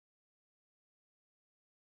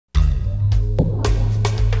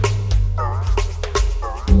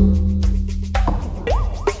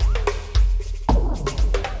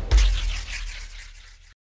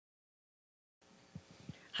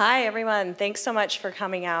Hi, everyone. Thanks so much for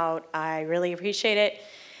coming out. I really appreciate it.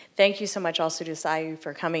 Thank you so much also to Sayu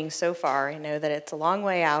for coming so far. I know that it's a long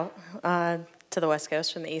way out to the West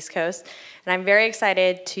Coast from the East Coast. And I'm very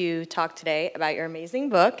excited to talk today about your amazing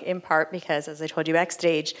book, in part because, as I told you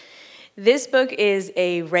backstage, this book is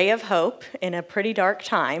a ray of hope in a pretty dark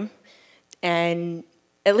time, and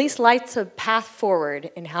at least lights a path forward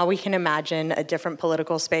in how we can imagine a different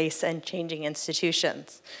political space and changing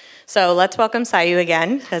institutions. So let's welcome Sayu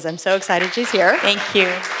again, because I'm so excited she's here. Thank you.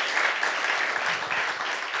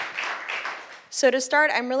 So to start,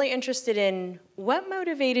 I'm really interested in what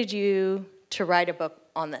motivated you to write a book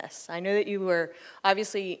on this. I know that you were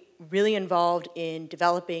obviously really involved in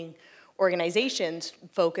developing organizations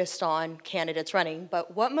focused on candidates running,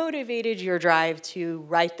 but what motivated your drive to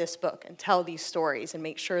write this book and tell these stories and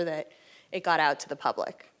make sure that it got out to the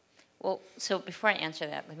public? Well, so before I answer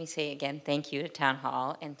that, let me say again, thank you to Town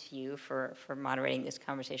Hall and to you for moderating this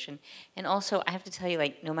conversation. And also, I have to tell you,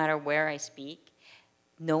 like, no matter where I speak,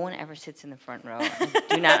 no one ever sits in the front row. I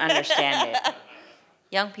do not understand it.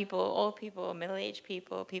 Young people, old people, middle-aged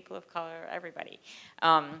people, people of color, everybody.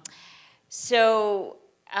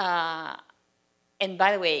 And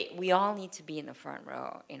by the way, we all need to be in the front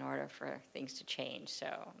row in order for things to change. So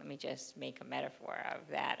let me just make a metaphor of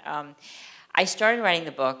that. I started writing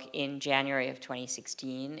the book in January of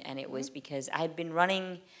 2016, and it was because I had been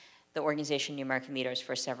running the organization New American Leaders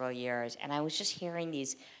for several years, and I was just hearing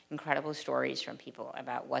these incredible stories from people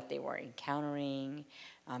about what they were encountering.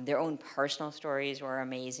 Their own personal stories were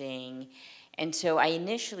amazing. And so I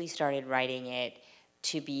initially started writing it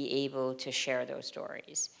to be able to share those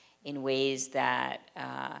stories in ways that,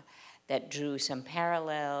 that drew some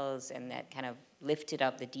parallels and that kind of lifted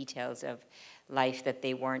up the details of life that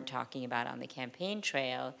they weren't talking about on the campaign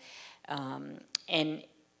trail. And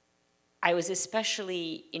I was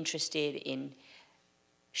especially interested in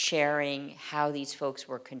sharing how these folks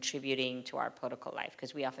were contributing to our political life,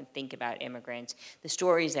 because we often think about immigrants. The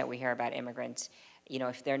stories that we hear about immigrants, you know,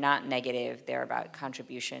 if they're not negative, they're about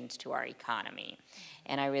contributions to our economy.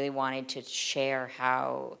 And I really wanted to share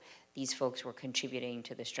how these folks were contributing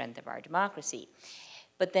to the strength of our democracy.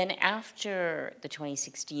 But then after the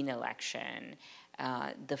 2016 election,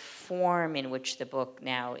 the form in which the book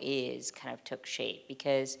now is kind of took shape,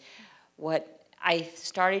 because what I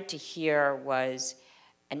started to hear was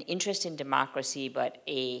an interest in democracy, but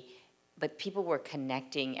people were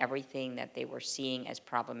connecting everything that they were seeing as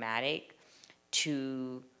problematic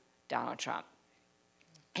to Donald Trump.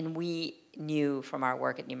 And we knew from our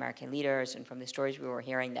work at New American Leaders and from the stories we were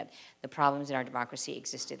hearing that the problems in our democracy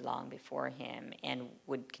existed long before him and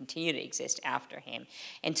would continue to exist after him.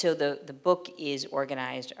 And so the book is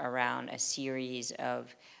organized around a series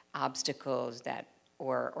of obstacles that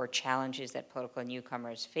or challenges that political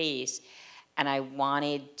newcomers face. And I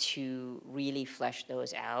wanted to really flesh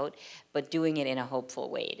those out, but doing it in a hopeful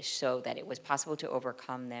way so that it was possible to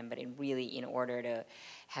overcome them, but in order to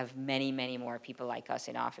have many, many more people like us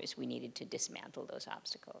in office, we needed to dismantle those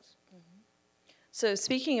obstacles. Mm-hmm. So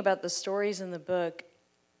speaking about the stories in the book,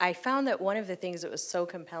 I found that one of the things that was so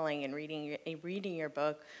compelling in reading your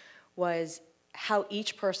book was how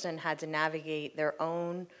each person had to navigate their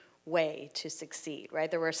own way to succeed,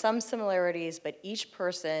 right? There were some similarities, but each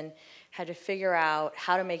person had to figure out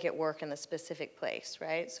how to make it work in the specific place,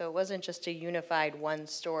 right? So it wasn't just a unified one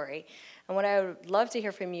story. And what I would love to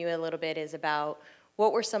hear from you a little bit is about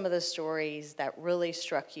what were some of the stories that really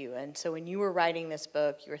struck you? And so when you were writing this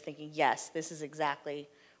book, you were thinking, yes, this is exactly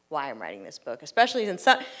why I'm writing this book, especially since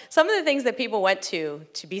some of the things that people went to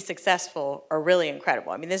be successful are really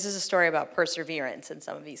incredible. I mean, this is a story about perseverance in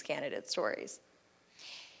some of these candidate stories.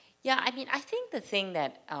 Yeah, I mean, I think the thing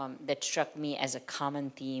that that struck me as a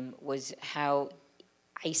common theme was how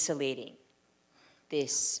isolating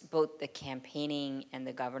both the campaigning and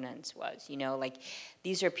the governance was. You know, like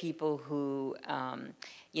these are people who,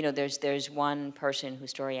 you know, there's one person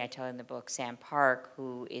whose story I tell in the book, Sam Park,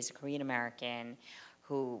 who is a Korean American,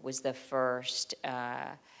 who was the first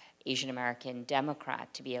Asian American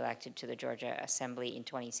Democrat to be elected to the Georgia Assembly in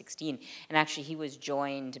 2016. And actually he was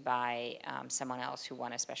joined by someone else who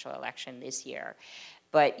won a special election this year.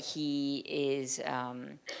 But he is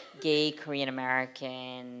gay Korean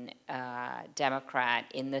American Democrat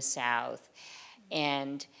in the South.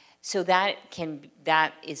 And so that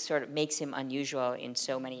is sort of makes him unusual in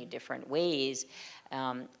so many different ways.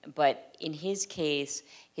 But in his case,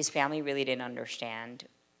 his family really didn't understand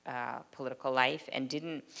political life and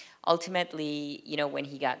didn't ultimately, you know, when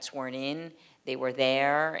he got sworn in, they were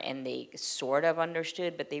there and they sort of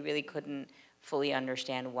understood, but they really couldn't fully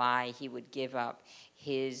understand why he would give up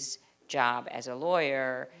his job as a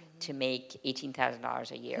lawyer to make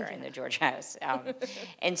 $18,000 a year in the George House.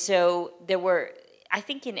 And so there were, I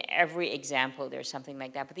think in every example there's something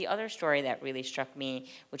like that. But the other story that really struck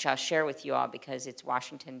me, which I'll share with you all because it's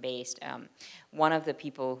Washington-based, one of the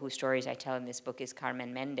people whose stories I tell in this book is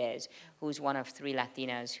Carmen Mendez, who's one of 3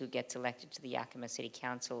 Latinas who gets elected to the Yakima City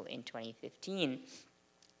Council in 2015.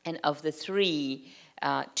 And of the 3,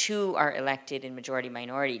 2 are elected in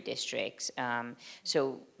majority-minority districts.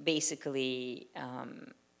 So basically,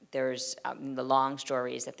 there's the long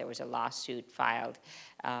story is that there was a lawsuit filed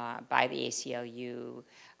by the ACLU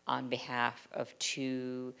on behalf of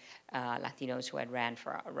 2 Latinos who had run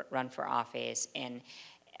for office, and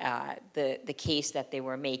the case that they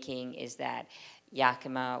were making is that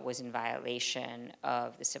Yakima was in violation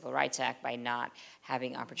of the Civil Rights Act by not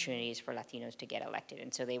having opportunities for Latinos to get elected.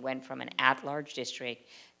 And so they went from an at-large district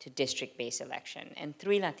to district-based election. And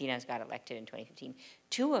 3 Latinas got elected in 2015,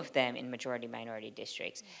 2 of them in majority-minority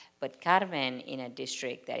districts, but Carmen in a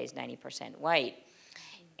district that is 90% white.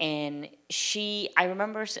 And I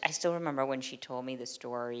still remember when she told me the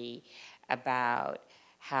story about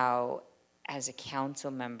how, as a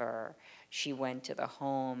council member, she went to the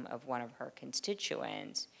home of one of her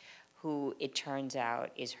constituents who, it turns out,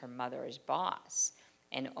 is her mother's boss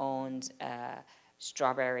and owns a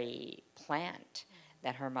strawberry plant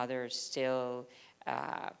that her mother still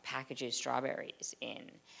packages strawberries in.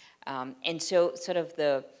 And so sort of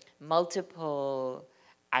the multiple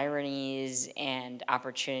ironies and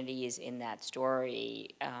opportunities in that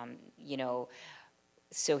story,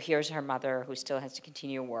 so here's her mother who still has to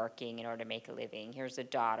continue working in order to make a living. Here's the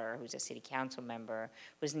daughter who's a city council member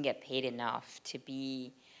who doesn't get paid enough to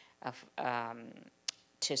be,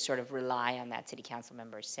 to sort of rely on that city council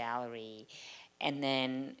member's salary. And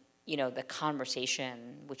then, the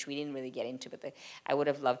conversation, which we didn't really get into, but I would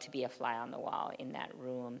have loved to be a fly on the wall in that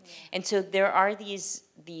room. Yeah. And so there are these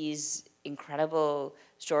incredible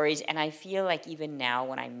stories, and I feel like even now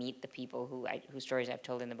when I meet the people whose stories I've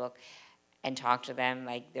told in the book, and talk to them,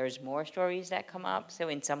 like there's more stories that come up. So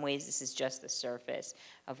in some ways, this is just the surface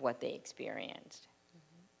of what they experienced.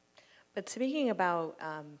 But speaking about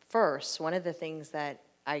first, one of the things that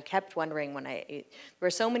I kept wondering there were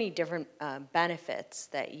so many different benefits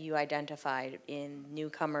that you identified in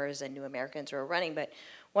newcomers and new Americans who were running, but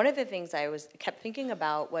one of the things I kept thinking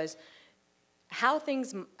about was how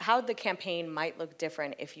the campaign might look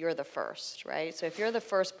different if you're the first, right? So if you're the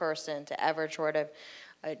first person to ever sort of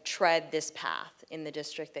tread this path in the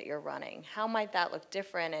district that you're running, how might that look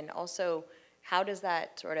different? And also, how does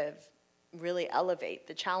that sort of really elevate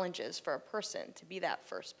the challenges for a person to be that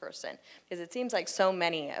first person? Because it seems like so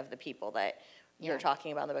many of the people that you're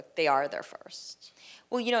talking about in the book, they are their first.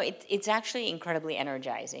 Well, it's actually incredibly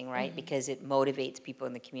energizing, right? Because it motivates people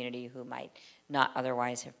in the community who might not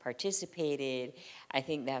otherwise have participated. I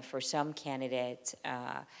think that for some candidates,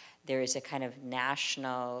 there is a kind of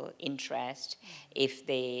national interest if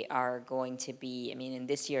they are going to be, in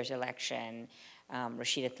this year's election,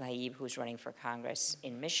 Rashida Tlaib, who's running for Congress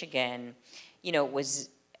in Michigan, is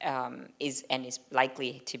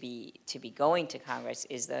likely to be going to Congress,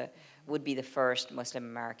 would be the first Muslim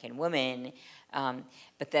American woman.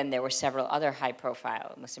 But then there were several other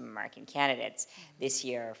high-profile Muslim American candidates this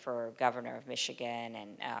year for governor of Michigan,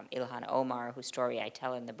 and Ilhan Omar, whose story I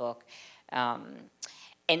tell in the book.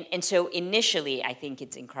 And so initially, I think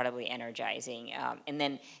it's incredibly energizing. And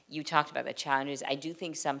then you talked about the challenges. I do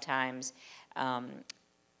think sometimes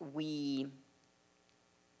when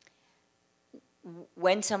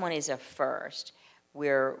someone is a first, we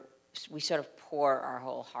sort of pour our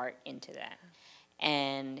whole heart into them.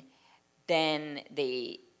 And then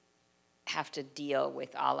they have to deal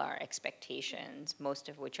with all our expectations, most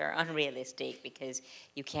of which are unrealistic because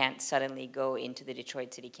you can't suddenly go into the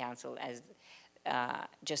Detroit City Council as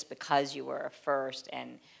just because you were a first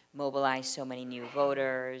and mobilize so many new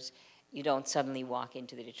voters. You don't suddenly walk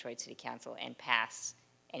into the Detroit City Council and pass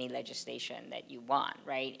any legislation that you want,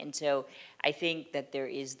 right? And so I think that there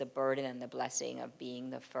is the burden and the blessing of being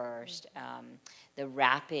the first, the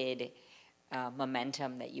rapid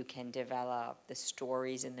momentum that you can develop, the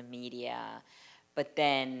stories in the media, but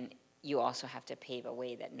then you also have to pave a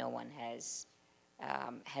way that no one has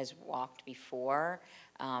walked before.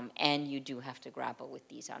 And you do have to grapple with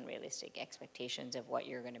these unrealistic expectations of what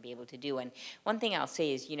you're going to be able to do. And one thing I'll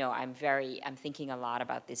say is, I'm thinking a lot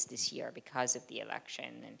about this year because of the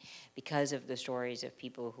election and because of the stories of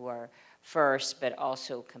people who are first, but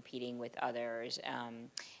also competing with others.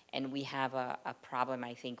 And we have a problem,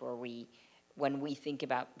 I think, where when we think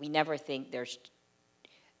about, we never think there's,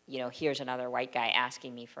 here's another white guy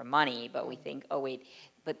asking me for money, but we think, oh wait,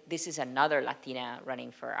 but this is another Latina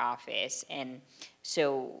running for office. And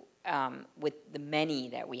so with the many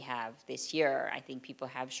that we have this year, I think people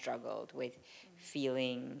have struggled with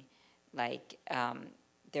feeling like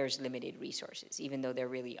there's limited resources, even though there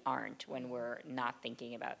really aren't when we're not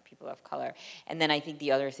thinking about people of color. And then I think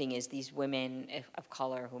the other thing is these women of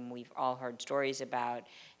color whom we've all heard stories about,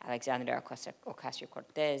 Alexandria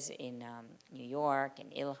Ocasio-Cortez in New York, and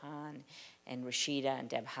Ilhan, and Rashida, and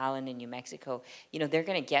Deb Haaland in New Mexico. You know, they're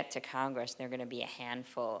going to get to Congress, they're going to be a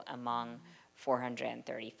handful among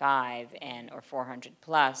 435 or 400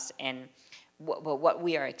 plus, and what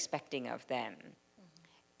we are expecting of them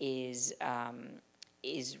is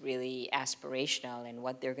really aspirational, and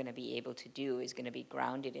what they're going to be able to do is going to be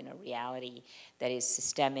grounded in a reality that is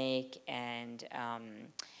systemic and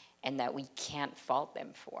that we can't fault them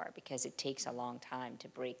for, because it takes a long time to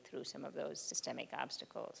break through some of those systemic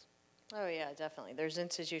obstacles. Oh yeah, definitely. There's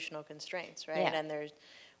institutional constraints, right? Yeah. And there's,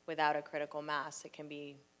 without a critical mass, it can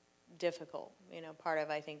be difficult. You know, part of,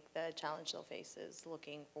 I think, the challenge they'll face is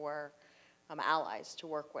looking for allies to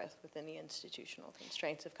work with within the institutional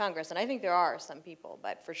constraints of Congress. And I think there are some people,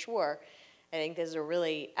 but for sure, I think this is a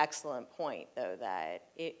really excellent point, though, that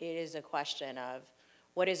it is a question of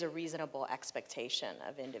what is a reasonable expectation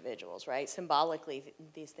of individuals, right? Symbolically,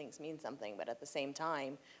 these things mean something, but at the same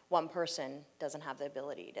time, one person doesn't have the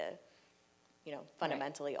ability to, you know,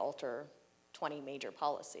 fundamentally alter 20 major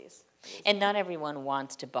policies. And not everyone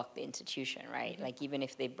wants to buck the institution, right? Like, even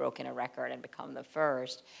if they've broken a record and become the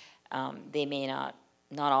first, they may not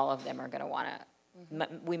all of them are going to want to,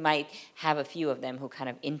 we might have a few of them who kind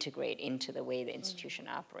of integrate into the way the institution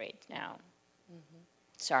operates now.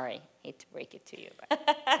 Sorry, hate to break it to you, but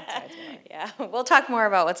yeah, we'll talk more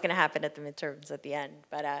about what's going to happen at the midterms at the end.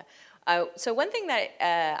 But so one thing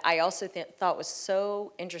that I also thought was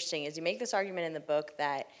so interesting is you make this argument in the book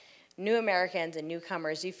that new Americans and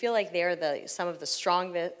newcomers, you feel like they're some of the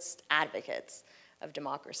strongest advocates of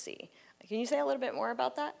democracy. Can you say a little bit more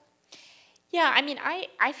about that? Yeah, I mean,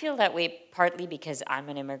 I feel that way partly because I'm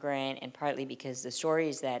an immigrant, and partly because the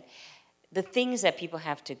things that people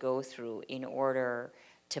have to go through in order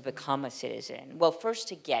to become a citizen. Well, first,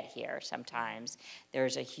 to get here, sometimes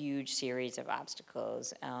there's a huge series of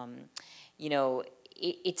obstacles. You know,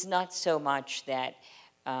 it's not so much that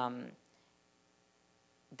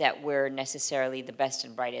that we're necessarily the best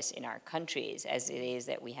and brightest in our countries, as it is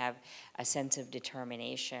that we have a sense of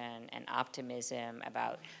determination and optimism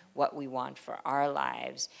about what we want for our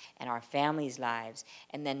lives and our families' lives,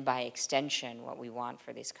 and then by extension, what we want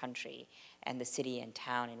for this country and the city and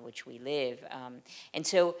town in which we live. And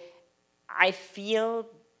so I feel,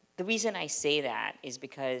 the reason I say that is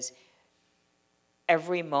because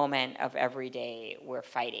every moment of every day we're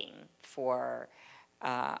fighting for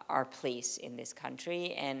our place in this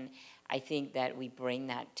country, and I think that we bring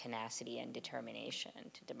that tenacity and determination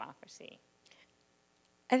to democracy.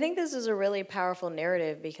 I think this is a really powerful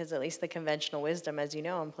narrative because at least the conventional wisdom, as you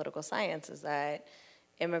know, in political science is that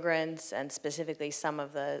immigrants, and specifically some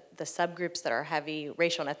of the subgroups that are heavy,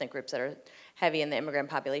 racial and ethnic groups that are heavy in the immigrant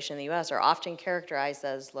population in the U.S. are often characterized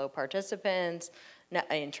as low participants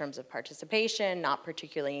in terms of participation, not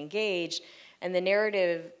particularly engaged. And the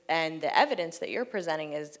narrative and the evidence that you're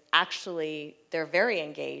presenting is actually, they're very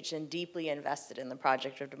engaged and deeply invested in the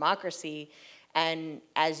project of democracy. And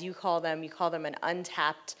as you call them an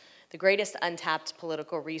untapped, the greatest untapped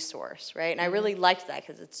political resource, right? And I really liked that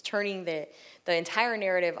because it's turning the entire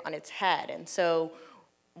narrative on its head. And so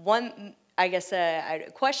one, I guess a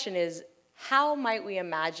question is, how might we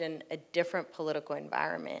imagine a different political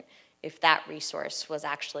environment if that resource was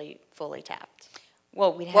actually fully tapped?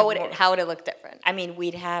 Well, how would it look different? I mean,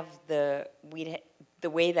 we'd have the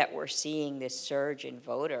way that we're seeing this surge in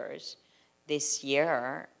voters this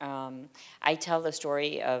year. I tell the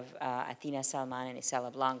story of Athena Salman and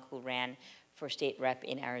Isela Blanc, who ran for state rep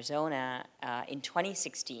in Arizona in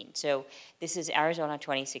 2016. So this is Arizona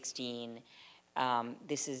 2016.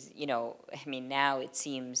 This is, you know, I mean, now it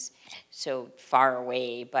seems so far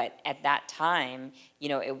away, but at that time, you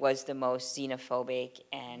know, it was the most xenophobic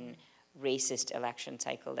and racist election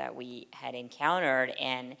cycle that we had encountered.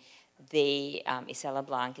 And Isela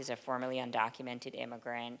Blanc is a formerly undocumented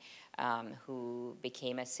immigrant who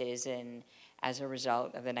became a citizen as a result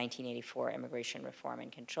of the 1984 Immigration Reform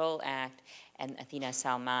and Control Act. And Athena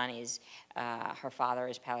Salman her father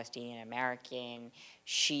is Palestinian American.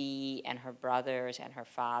 She and her brothers and her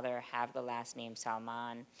father have the last name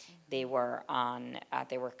Salman. They were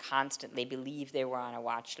they believed they were on a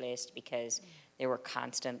watch list because they were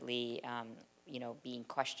constantly you know, being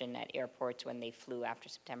questioned at airports when they flew after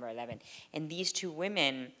September 11. And these two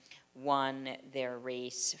women won their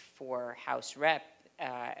race for House Rep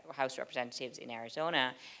House Representatives in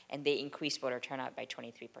Arizona, and they increased voter turnout by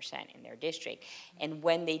 23% in their district. And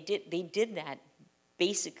when they did that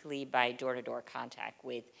basically by door-to-door contact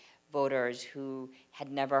with voters who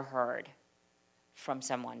had never heard from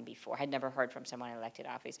someone before, had never heard from someone in elected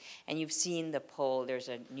office. And you've seen the poll, there's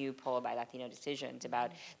a new poll by Latino Decisions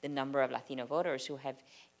about the number of Latino voters who have,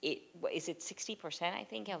 is it 60%, I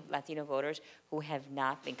think, of Latino voters who have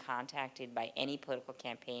not been contacted by any political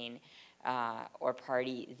campaign or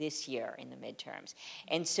party this year in the midterms.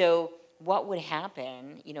 And so what would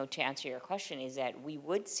happen, you know, to answer your question, is that we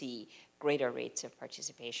would see greater rates of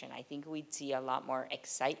participation. I think we'd see a lot more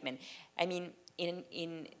excitement. I mean,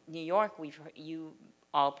 in New York, you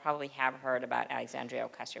all probably have heard about Alexandria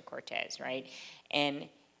Ocasio-Cortez, right? And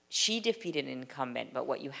she defeated an incumbent, but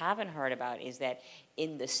what you haven't heard about is that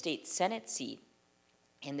in the state Senate seat,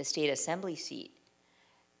 in the state assembly seat,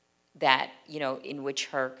 that, you know, in which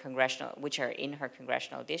are in her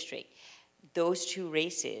congressional district, those two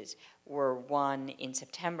races were won in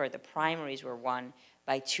September. The primaries were won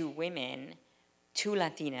by two women, two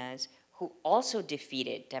Latinas, who also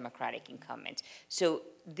defeated Democratic incumbents. So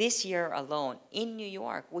this year alone, in New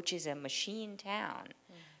York, which is a machine town,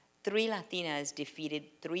 3 Latinas defeated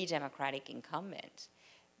 3 Democratic incumbents,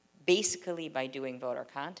 basically by doing voter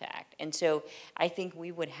contact. And so I think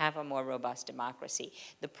we would have a more robust democracy.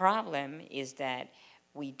 The problem is that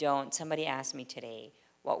we don't, somebody asked me today,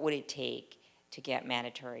 what would it take to get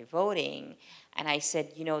mandatory voting? And I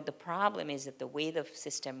said, you know, the problem is that the way the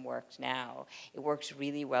system works now, it works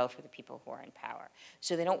really well for the people who are in power.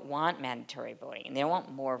 So they don't want mandatory voting, and they don't want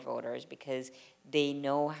more voters because they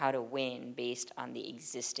know how to win based on the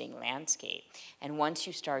existing landscape. And once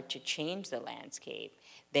you start to change the landscape,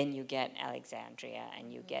 then you get Alexandria,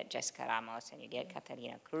 and you get Jessica Ramos, and you get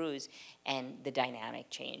Catalina Cruz, and the dynamic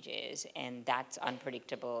changes, and that's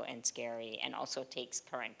unpredictable and scary, and also takes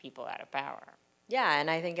current people out of power. Yeah, and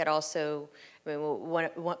I think it also, I mean,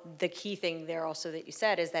 the key thing there also that you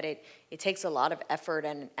said is that it takes a lot of effort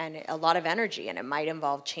and a lot of energy, and it might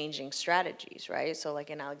involve changing strategies, right? So like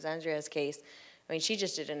in Alexandria's case, I mean, she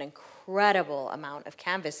just did an incredible amount of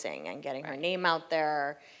canvassing and getting her name out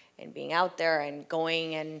there and being out there and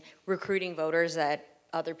going and recruiting voters that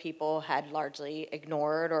other people had largely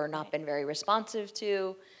ignored or not been very responsive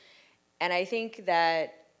to. And I think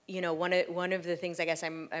that, you know, one of the things I guess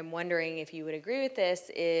I'm wondering if you would agree with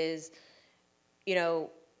this is, you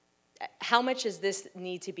know, how much does this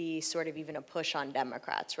need to be sort of even a push on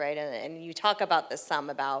Democrats, right? And you talk about this some,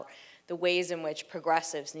 about the ways in which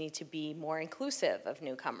progressives need to be more inclusive of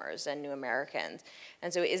newcomers and new Americans.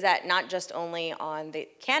 And so is that not just only on the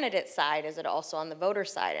candidate side, is it also on the voter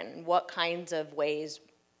side? And what kinds of ways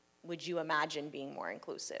would you imagine being more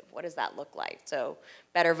inclusive? What does that look like? So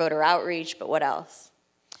better voter outreach, but what else?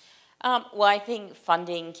 Well, I think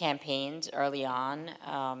funding campaigns early on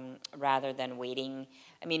rather than waiting.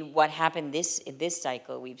 I mean, what happened in this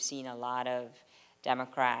cycle, we've seen a lot of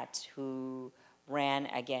Democrats who ran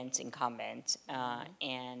against incumbents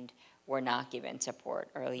and were not given support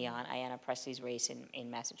early on. Ayanna Pressley's race in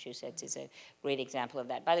Massachusetts is a great example of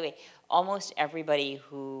that. By the way, almost everybody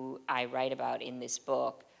who I write about in this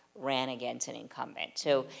book ran against an incumbent.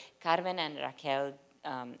 So Carmen and Raquel,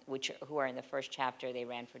 who are in the first chapter, they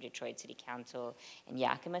ran for Detroit City Council and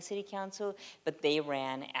Yakima City Council, but they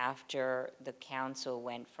ran after the council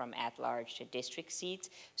went from at-large to district seats,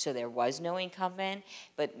 so there was no incumbent.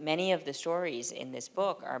 But many of the stories in this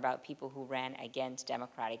book are about people who ran against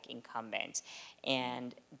Democratic incumbents,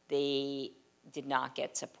 and they did not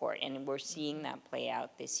get support, and we're seeing that play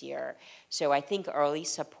out this year. So I think early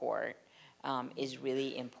support is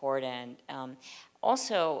really important.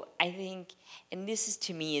 Also, I think, and this is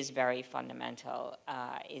to me is very fundamental,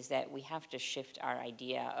 is that we have to shift our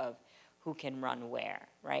idea of who can run where,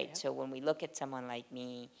 right? Yep. So when we look at someone like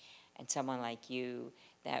me and someone like you,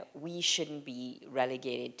 that we shouldn't be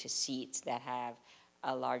relegated to seats that have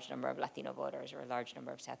a large number of Latino voters or a large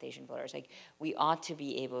number of South Asian voters. Like, we ought to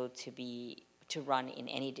be able to run in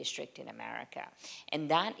any district in America.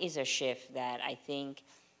 And that is a shift that I think,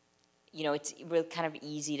 you know, it's really kind of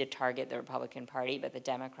easy to target the Republican Party, but the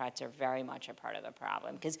Democrats are very much a part of the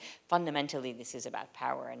problem, because fundamentally this is about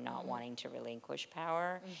power and not wanting to relinquish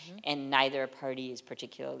power, and neither party is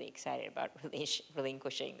particularly excited about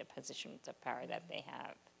relinquishing the positions of power that they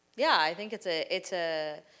have. Yeah, I think it's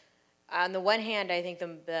a on the one hand, I think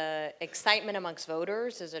the excitement amongst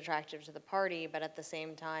voters is attractive to the party, but at the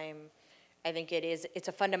same time, I think it's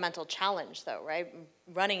a fundamental challenge though, right?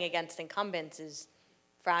 Running against incumbents is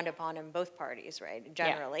frowned upon in both parties, right?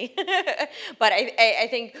 Generally, yeah. But I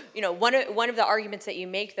think one of the arguments that you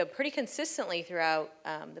make, though, pretty consistently throughout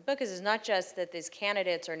the book is not just that these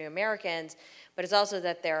candidates are new Americans, but it's also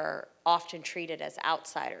that they're often treated as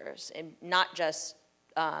outsiders, and not just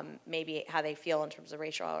maybe how they feel in terms of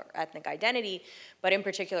racial or ethnic identity, but in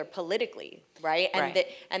particular politically, right? And right.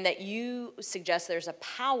 That you suggest there's a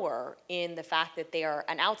power in the fact that they are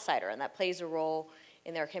an outsider, and that plays a role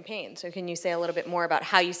in their campaign. So can you say a little bit more about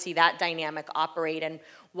how you see that dynamic operate, and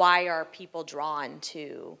why are people drawn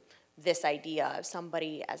to this idea of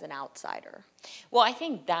somebody as an outsider? Well, I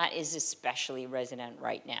think that is especially resonant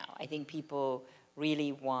right now. I think people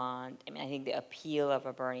really want, I think the appeal of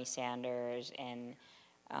a Bernie Sanders and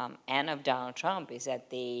of Donald Trump is that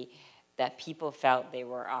that people felt they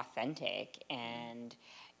were authentic and,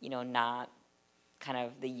 not kind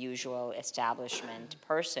of the usual establishment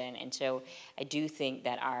person. And so I do think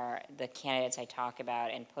that the candidates I talk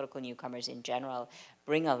about and political newcomers in general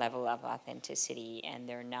bring a level of authenticity, and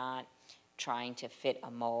they're not trying to fit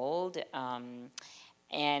a mold.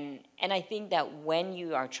 And I think that when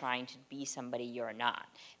you are trying to be somebody you're not,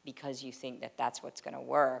 because you think that that's what's going to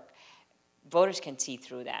work, voters can see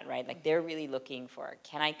through that, right? Like, they're really looking for,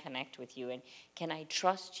 can I connect with you, and can I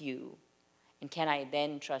trust you? And can I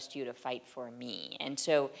then trust you to fight for me? And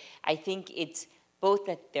so I think it's both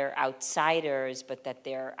that they're outsiders, but that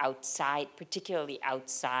they're outside, particularly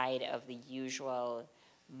outside of the usual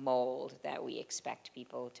mold that we expect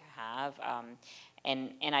people to have.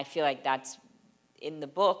 And I feel like that's, in the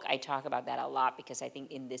book, I talk about that a lot, because I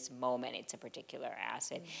think in this moment it's a particular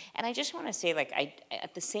asset. Mm-hmm. And I just want to say, like,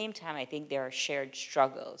 at the same time, I think there are shared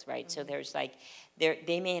struggles, right? Mm-hmm. So there's like,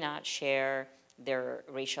 they may not share their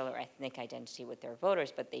racial or ethnic identity with their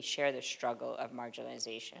voters, but they share the struggle of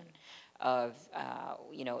marginalization, of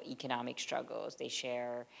economic struggles. They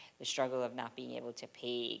share the struggle of not being able to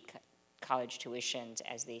pay college tuitions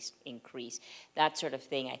as they increase. That sort of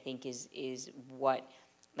thing, I think, is what,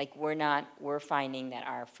 like, we're finding that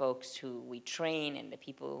our folks who we train and the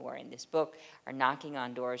people who are in this book are knocking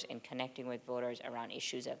on doors and connecting with voters around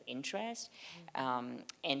issues of interest.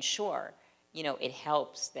 And sure, it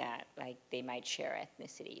helps that, like, they might share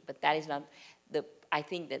ethnicity, but that is not I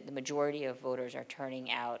think that the majority of voters are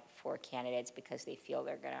turning out for candidates because they feel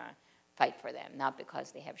they're gonna fight for them, not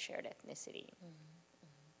because they have shared ethnicity.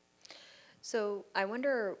 Mm-hmm. So I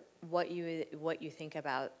wonder what you think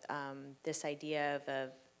about this idea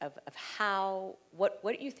of how,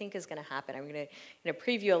 what you think is going to happen. I'm going to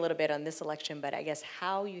preview a little bit on this election, but I guess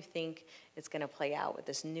how you think it's going to play out with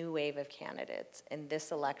this new wave of candidates in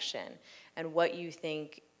this election, and what you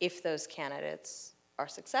think, if those candidates are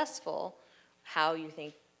successful, how you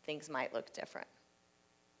think things might look different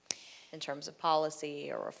in terms of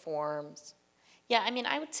policy or reforms. Yeah,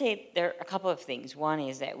 I would say there are a couple of things. One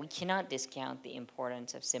is that we cannot discount the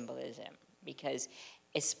importance of symbolism, because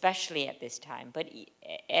especially at this time, but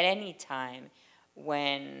at any time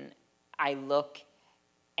when I look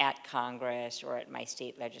at Congress or at my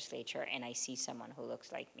state legislature and I see someone who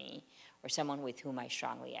looks like me or someone with whom I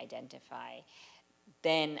strongly identify,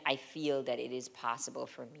 then I feel that it is possible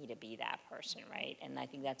for me to be that person, right? And I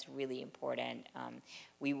think that's really important.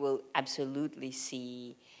 We will absolutely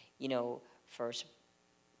see, first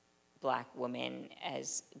Black woman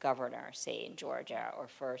as governor, say in Georgia, or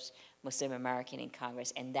first Muslim American in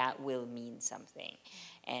Congress, and that will mean something.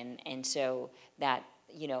 And so that,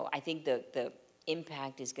 I think the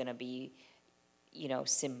impact is going to be,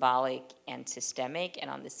 symbolic and systemic. And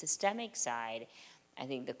on the systemic side, I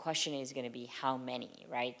think the question is going to be how many,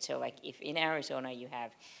 right? So, like, if in Arizona you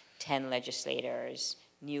have 10 legislators,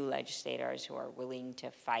 new legislators who are willing to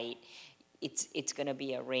fight, it's going to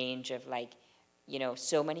be a range of, like,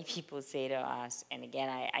 so many people say to us, and again,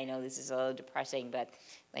 I know this is a little depressing, but,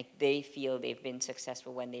 like, they feel they've been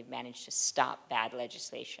successful when they've managed to stop bad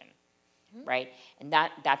legislation, right? And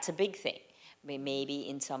that's a big thing. Maybe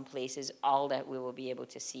in some places, all that we will be able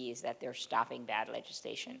to see is that they're stopping bad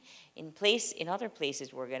legislation. In other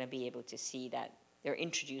places, we're going to be able to see that they're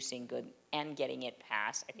introducing good and getting it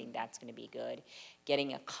passed. I think that's going to be good.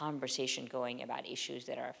 Getting a conversation going about issues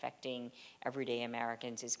that are affecting everyday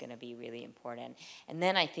Americans is going to be really important. And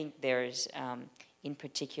then I think there's, in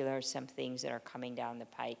particular, some things that are coming down the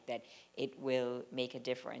pike that it will make a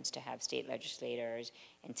difference to have state legislators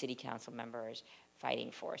and city council members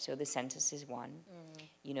fighting for. So the census is one.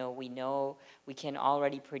 Mm-hmm. We can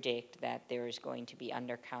already predict that there is going to be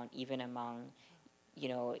undercount even among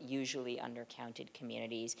usually undercounted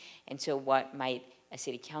communities. And so what might a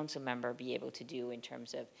city council member be able to do in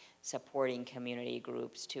terms of supporting community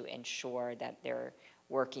groups to ensure that they're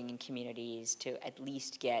working in communities to at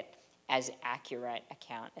least get as accurate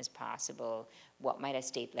account as possible. What might a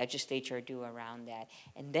state legislature do around that?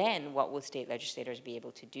 And then what will state legislators be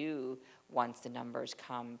able to do once the numbers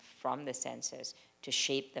come from the census to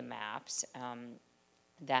shape the maps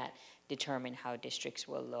that determine how districts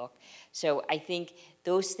will look. So I think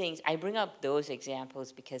those things, I bring up those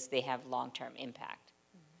examples because they have long-term impact,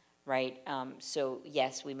 right? So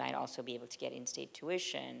yes, we might also be able to get in-state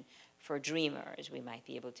tuition for dreamers. We might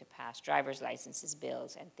be able to pass driver's licenses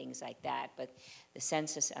bills and things like that, but the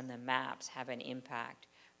census and the maps have an impact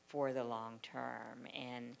for the long term.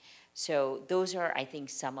 And so those are, I think,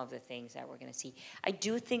 some of the things that we're gonna see. I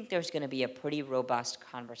do think there's gonna be a pretty robust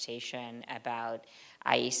conversation about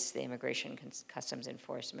ICE, the Immigration Customs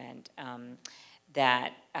Enforcement,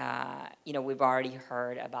 that, we've already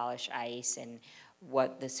heard abolish ICE and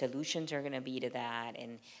what the solutions are going to be to that,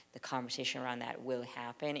 and the conversation around that will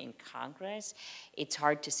happen in Congress. It's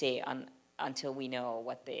hard to say until we know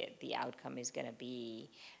what the outcome is going to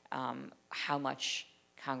be, how much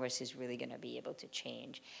Congress is really going to be able to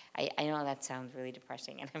change. I know that sounds really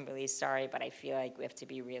depressing, and I'm really sorry, but I feel like we have to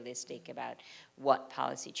be realistic about what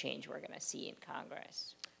policy change we're going to see in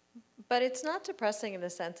Congress. But it's not depressing in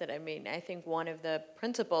the sense that, I think one of the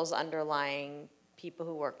principles underlying people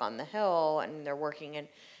who work on the Hill and they're working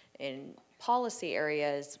in policy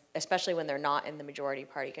areas, especially when they're not in the majority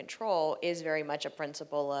party control, is very much a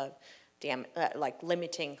principle of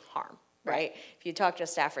limiting harm, right? If you talk to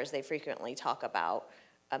staffers, they frequently talk about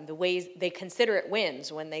the ways they consider it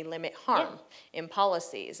wins when they limit harm in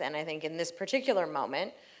policies. And I think in this particular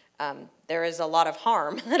moment, there is a lot of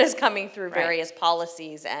harm that is coming through various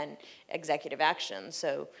policies and executive actions.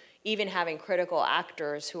 So even having critical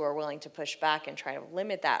actors who are willing to push back and try to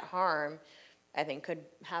limit that harm, I think could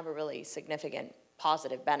have a really significant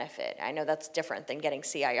positive benefit. I know that's different than getting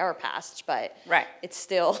CIR passed, but it's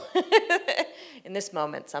still, in this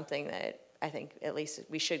moment, something that I think at least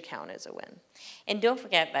we should count as a win. And don't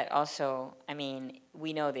forget that also,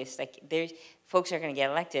 we know this, there's folks are going to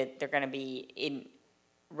get elected, they're going to be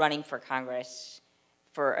running for Congress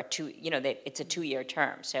for it's a 2-year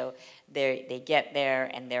term. So they get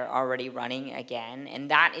there and they're already running again.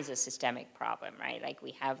 And that is a systemic problem, right? Like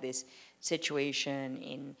we have this situation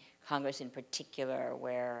in Congress in particular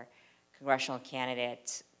where congressional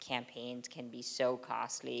candidates' campaigns can be so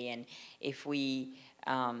costly. And if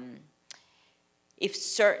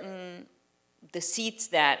the seats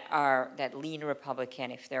that lean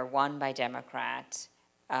Republican, if they're won by Democrats,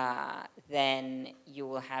 then you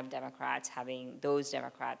will have those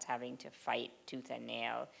Democrats having to fight tooth and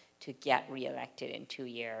nail to get reelected in 2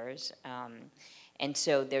 years. And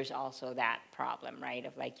so there's also that problem, right,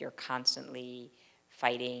 of you're constantly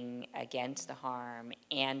fighting against the harm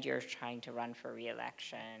and you're trying to run for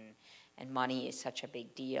reelection, and money is such a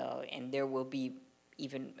big deal, and there will be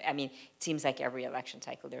it seems like every election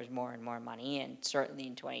cycle there's more and more money, and certainly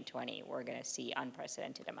in 2020 we're going to see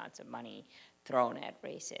unprecedented amounts of money thrown at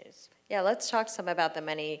races. Yeah, let's talk some about the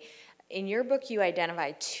money. In your book, you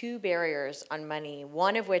identify 2 barriers on money,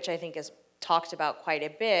 one of which I think is talked about quite a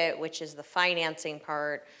bit, which is the financing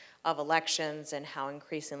part of elections and how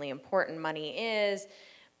increasingly important money is.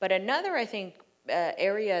 But another, I think,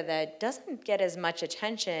 area that doesn't get as much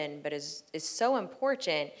attention but is so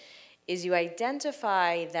important is you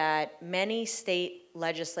identify that many state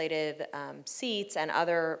legislative seats and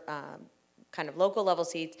other kind of local level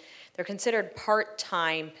seats, they're considered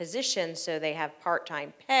part-time positions, so they have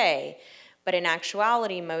part-time pay. But in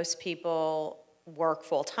actuality, most people work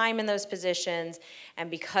full-time in those positions,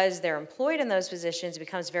 and because they're employed in those positions, it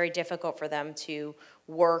becomes very difficult for them to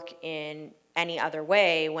work in any other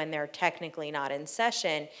way when they're technically not in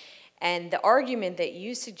session. And the argument that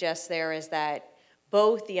you suggest there is that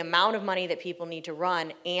both the amount of money that people need to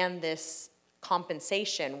run and this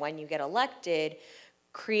compensation when you get elected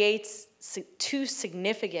creates 2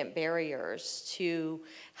 significant barriers to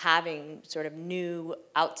having sort of new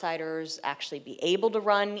outsiders actually be able to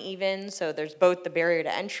run even. So there's both the barrier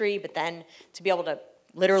to entry, but then to be able to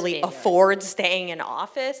literally afford staying in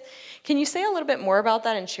office. Can you say a little bit more about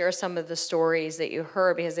that and share some of the stories that you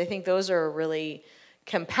heard? Because I think those are really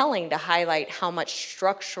compelling to highlight how much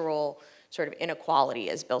structural sort of inequality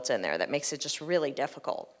is built in there that makes it just really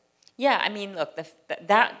difficult. Yeah, look,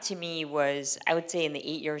 that to me was, I would say in the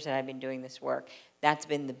 8 years that I've been doing this work, that's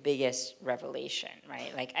been the biggest revelation,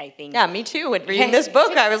 right? I think... Yeah, me too. When reading this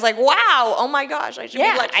book, I was like, wow, oh my gosh, I should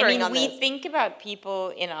be lecturing on this. We think about people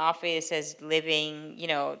in office as living,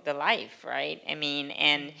 the life, right?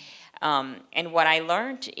 And what I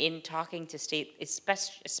learned in talking to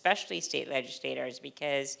especially state legislators,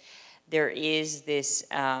 because there is this,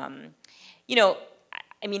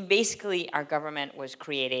 I mean, basically, our government was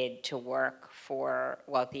created to work for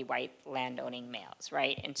wealthy white landowning males,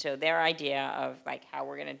 right? And so their idea of like how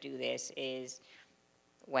we're going to do this is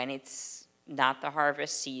when it's not the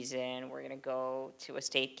harvest season, we're going to go to a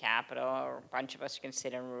state capitol, or a bunch of us are going to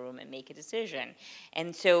sit in a room and make a decision.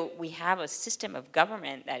 And so we have a system of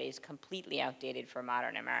government that is completely outdated for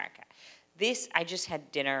modern America. This, I just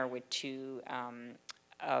had dinner with two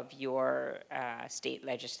of your state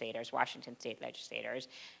legislators, Washington state legislators,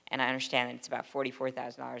 and I understand that it's about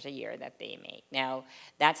 $44,000 a year that they make. Now,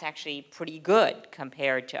 that's actually pretty good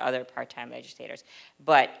compared to other part-time legislators,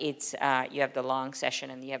 but it's you have the long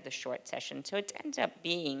session and you have the short session, so it ends up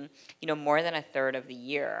being, you know, more than a third of the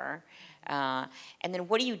year. And then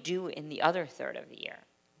what do you do in the other third of the year?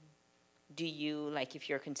 Do you, like if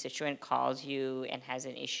your constituent calls you and has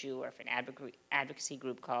an issue, or if an advocacy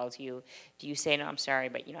group calls you, do you say, no, I'm sorry,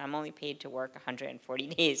 but you know, I'm only paid to work 140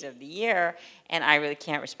 days of the year, and I really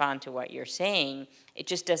can't respond to what you're saying? It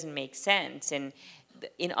just doesn't make sense. And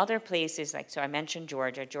in other places, like, so I mentioned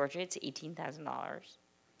Georgia. Georgia, it's $18,000.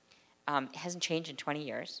 It hasn't changed in 20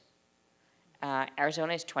 years.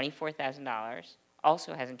 Arizona is $24,000.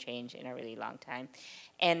 Also hasn't changed in a really long time.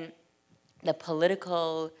 And the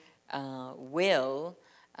political will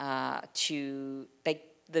to, like,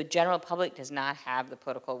 the general public does not have the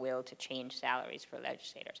political will to change salaries for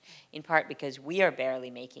legislators, in part because we are barely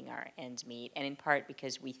making our ends meet, and in part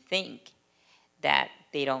because we think that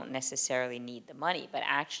they don't necessarily need the money. But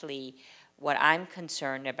actually, what I'm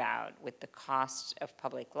concerned about with the cost of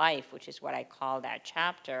public life, which is what I call that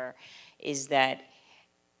chapter, is that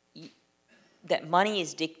that money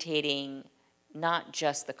is dictating not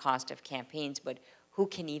just the cost of campaigns, but who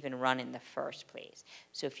can even run in the first place.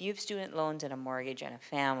 So if you have student loans and a mortgage and a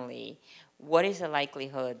family, what is the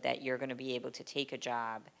likelihood that you're going to be able to take a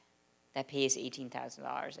job that pays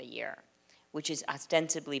 $18,000 a year, which is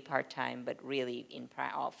ostensibly part-time, but really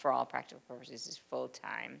for all practical purposes is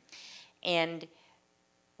full-time? And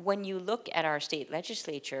when you look at our state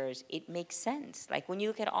legislatures, it makes sense. Like when you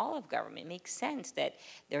look at all of government, it makes sense that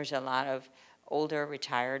there's a lot of older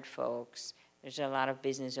retired folks, there's a lot of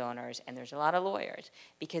business owners, and there's a lot of lawyers.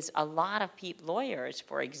 Because a lot of lawyers,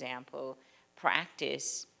 for example,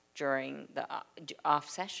 practice during the off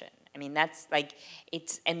session. I mean, that's like,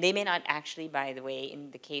 and they may not actually, by the way,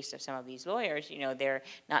 in the case of some of these lawyers, you know, they're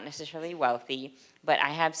not necessarily wealthy, but I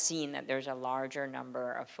have seen that there's a larger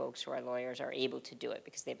number of folks who are lawyers are able to do it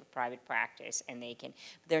because they have a private practice and they can,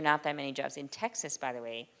 there are not that many jobs. In Texas, by the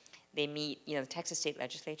way, they meet, you know, the Texas state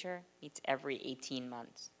legislature meets every 18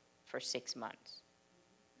 months. For 6 months.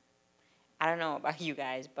 I don't know about you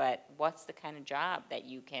guys, but what's the kind of job that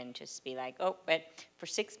you can just be like, oh, but for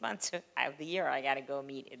 6 months out of the year, I got to go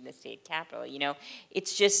meet in the state capitol? You know,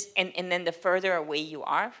 it's just, and then the further away you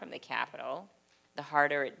are from the capitol, the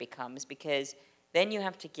harder it becomes, because then you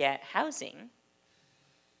have to get housing,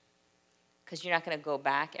 because you're not going to go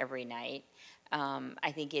back every night.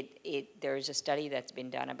 I think there's a study that's been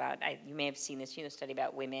done about, you may have seen this, you know, study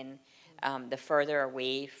about women. The further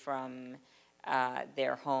away from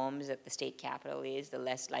their homes that the state capitol is, the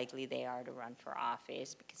less likely they are to run for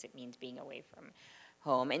office, because it means being away from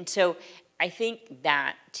home. And so I think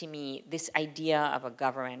that, to me, this idea of a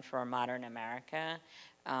government for modern America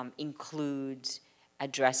includes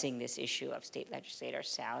addressing this issue of state legislator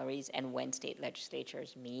salaries and when state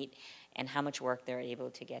legislatures meet and how much work they're able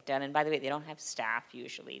to get done. And by the way, they don't have staff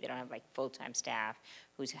usually. They don't have like full-time staff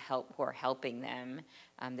who are helping them.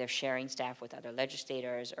 They're sharing staff with other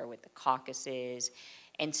legislators or with the caucuses.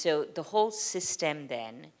 And so the whole system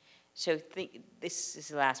then, so this is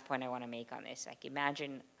the last point I want to make on this. Like,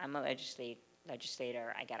 imagine I'm a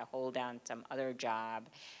legislator. I got to hold down some other job.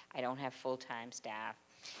 I don't have full-time staff.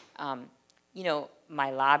 You know,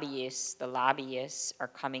 my lobbyists, the lobbyists are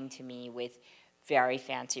coming to me with very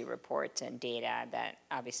fancy reports and data that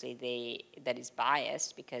obviously that is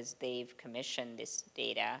biased because they've commissioned this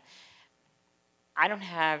data. I don't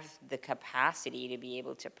have the capacity to be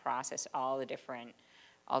able to process all the different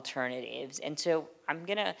alternatives. And so I'm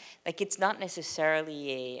gonna, like, it's not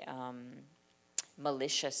necessarily a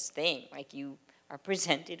malicious thing. Like, you are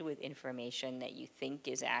presented with information that you think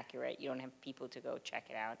is accurate. You don't have people to go check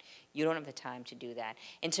it out. You don't have the time to do that.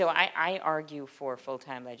 And so I argue for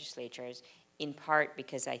full-time legislatures, in part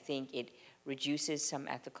because I think it reduces some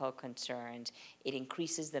ethical concerns. It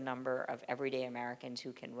increases the number of everyday Americans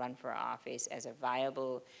who can run for office as a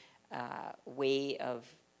viable way of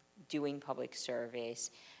doing public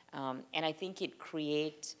service. And I think it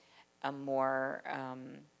creates a more,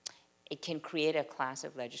 it can create a class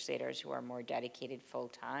of legislators who are more dedicated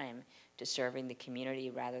full-time to serving the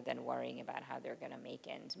community rather than worrying about how they're going to make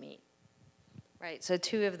ends meet. Right, so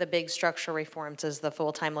two of the big structural reforms is the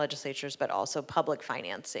full-time legislatures, but also public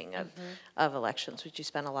financing of elections, which you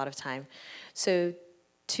spend a lot of time. So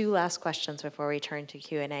two last questions before we turn to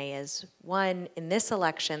Q&A is, one, in this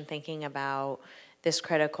election, thinking about this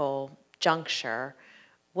critical juncture,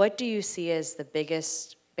 what do you see as the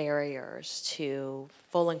biggest barriers to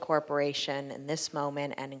full incorporation in this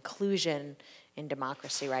moment and inclusion in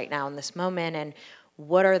democracy right now in this moment? And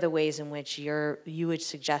what are the ways in which you would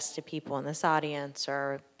suggest to people in this audience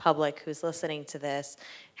or public who's listening to this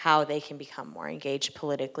how they can become more engaged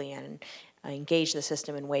politically and engage the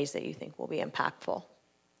system in ways that you think will be impactful?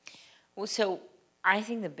 Well, so I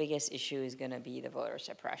think the biggest issue is going to be the voter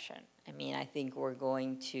suppression. I mean, I think we're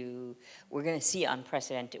going to see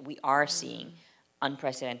unprecedented, we are seeing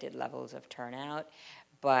unprecedented levels of turnout,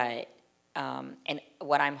 but, and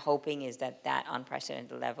what I'm hoping is that that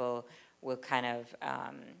unprecedented level will kind of,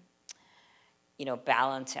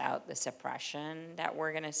 balance out the suppression that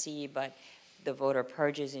we're going to see. But the voter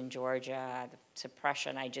purges in Georgia, the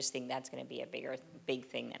suppression, I just think that's going to be a big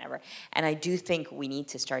thing than ever. And I do think we need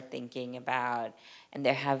to start thinking about, and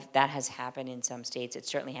that has happened in some states, it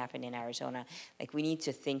certainly happened in Arizona, like we need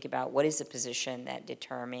to think about what is the position that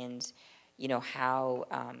determines, how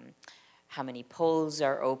many polls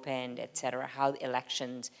are opened, et cetera, how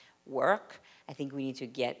elections work. I think we need to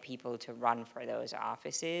get people to run for those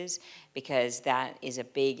offices because that is a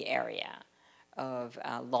big area of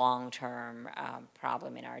a long-term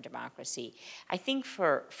problem in our democracy. I think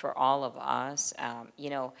for all of us,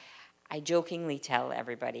 I jokingly tell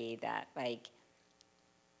everybody that, I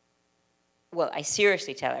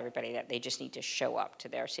seriously tell everybody that they just need to show up to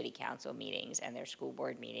their city council meetings and their school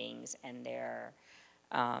board meetings and their,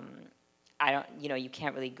 you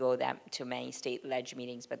can't really go to many state ledge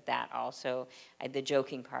meetings, but that also, the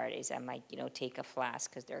joking part is I might, take a flask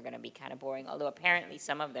because they're going to be kind of boring, although apparently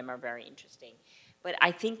some of them are very interesting. But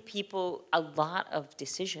I think a lot of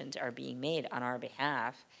decisions are being made on our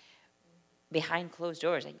behalf behind closed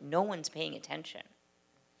doors. Like, no one's paying attention.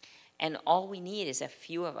 And all we need is a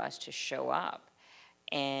few of us to show up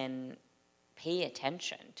and pay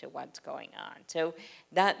attention to what's going on. So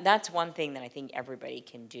that's one thing that I think everybody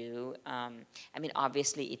can do.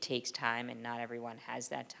 Obviously it takes time and not everyone has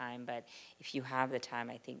that time, but if you have the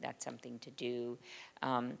time, I think that's something to do.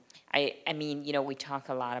 We talk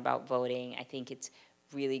a lot about voting. I think it's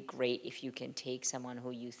really great if you can take someone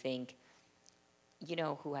who you think,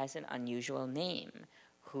 who has an unusual name,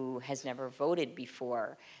 who has never voted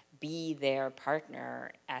before, be their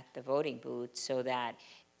partner at the voting booth so that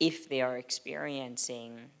if they are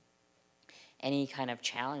experiencing any kind of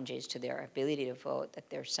challenges to their ability to vote, that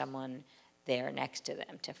there's someone there next to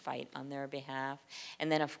them to fight on their behalf.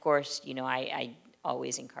 And then, of course, I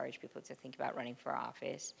always encourage people to think about running for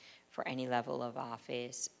office, for any level of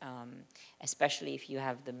office, especially if you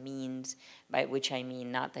have the means, by which I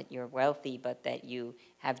mean not that you're wealthy, but that you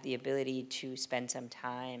have the ability to spend some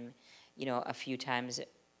time, a few times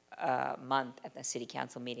a month at the city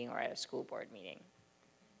council meeting or at a school board meeting.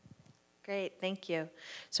 Great, thank you.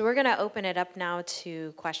 So we're going to open it up now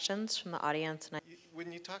to questions from the audience.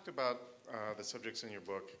 When you talked about the subjects in your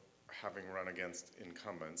book having run against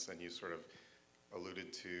incumbents, and you sort of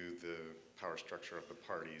alluded to the power structure of the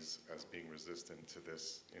parties as being resistant to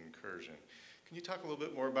this incursion, can you talk a little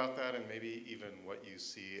bit more about that and maybe even what you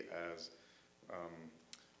see as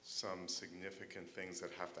some significant things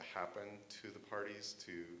that have to happen to the parties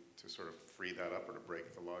to sort of free that up or to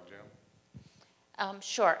break the logjam?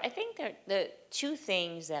 Sure. I think the two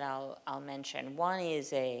things that I'll mention. One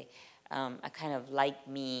is a kind of like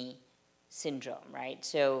me syndrome, right?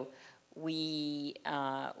 So we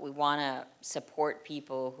want to support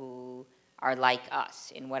people who are like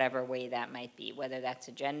us in whatever way that might be, whether that's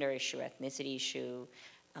a gender issue, ethnicity issue,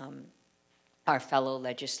 our fellow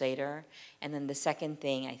legislator. And then the second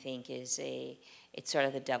thing I think is it's sort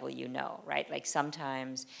of the devil you know, right? Like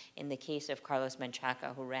sometimes in the case of Carlos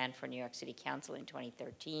Menchaca, who ran for New York City Council in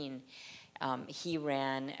 2013, he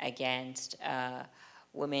ran against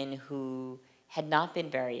women who had not been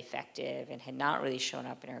very effective and had not really shown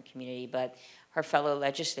up in her community, but her fellow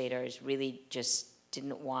legislators really just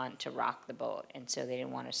didn't want to rock the boat, and so they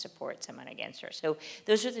didn't want to support someone against her. So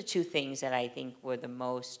those are the two things that I think were the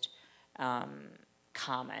most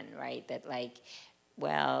common, right? That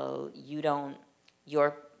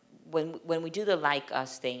when we do the like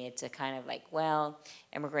us thing, it's a kind of like, well,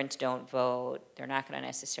 immigrants don't vote, they're not going to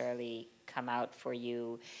necessarily come out for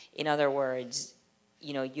you. In other words,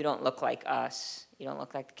 you don't look like us, you don't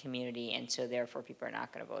look like the community, and so therefore people are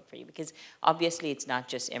not going to vote for you. Because obviously it's not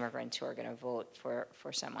just immigrants who are going to vote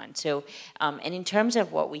for someone. So, and in terms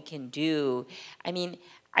of what we can do,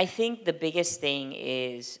 I think the biggest thing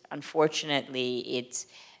is, unfortunately,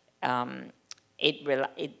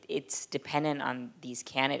 it's dependent on these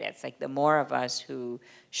candidates. Like, the more of us who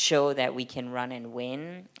show that we can run and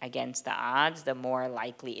win against the odds, the more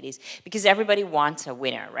likely it is. Because everybody wants a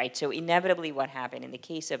winner, right? So inevitably what happened in the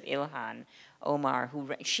case of Ilhan Omar,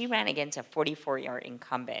 she ran against a 44-year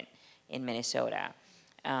incumbent in Minnesota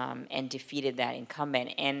and defeated that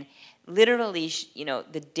incumbent. And literally,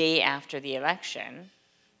 the day after the election,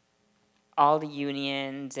 all the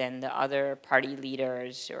unions and the other party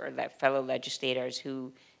leaders or fellow legislators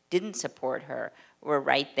who didn't support her were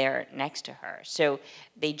right there next to her. So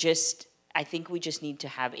I think we just need to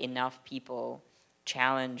have enough people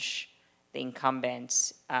challenge the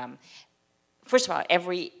incumbents. First of all,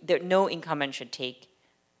 no incumbent should take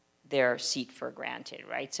their seat for granted,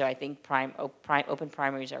 right? So I think open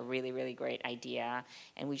primaries are a really, really great idea,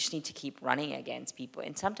 and we just need to keep running against people.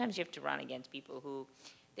 And sometimes you have to run against people who,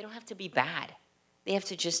 they don't have to be bad. They have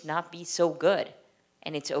to just not be so good,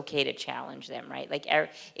 and it's okay to challenge them, right? Like,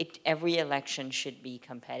 every election should be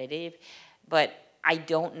competitive, but I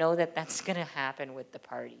don't know that that's going to happen with the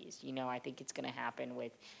parties. I think it's going to happen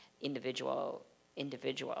with individuals.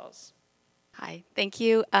 Hi, thank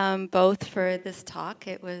you both for this talk.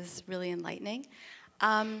 It was really enlightening.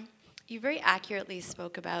 You very accurately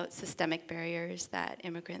spoke about systemic barriers that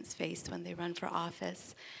immigrants face when they run for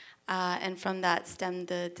office. And from that stemmed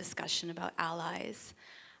the discussion about allies.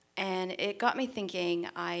 And it got me thinking.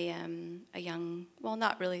 I am a young, well,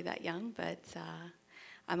 not really that young, but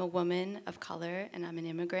I'm a woman of color and I'm an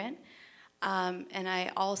immigrant. And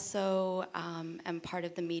I also am part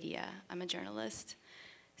of the media. I'm a journalist.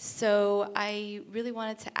 So I really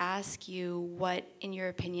wanted to ask you what, in your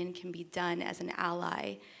opinion, can be done as an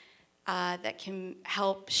ally that can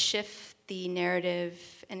help shift the narrative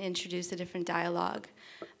and introduce a different dialogue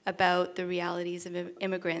about the realities of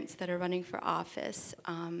immigrants that are running for office,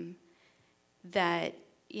 that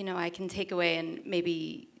I can take away and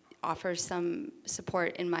maybe offer some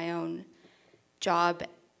support in my own job,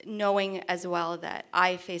 knowing as well that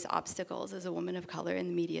I face obstacles as a woman of color in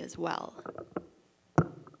the media as well.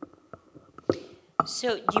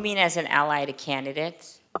 So you mean as an ally to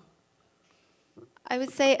candidates? I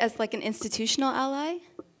would say as like an institutional ally,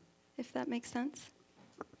 if that makes sense.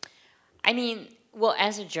 I mean, well,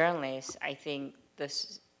 as a journalist, I think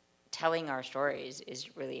telling our stories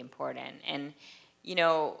is really important. And,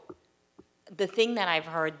 the thing that I've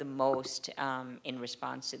heard the most in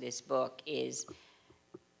response to this book is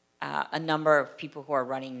a number of people who are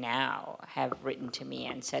running now have written to me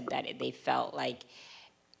and said that they felt like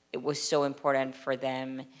it was so important for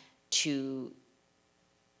them to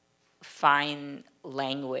find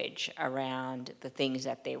language around the things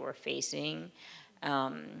that they were facing.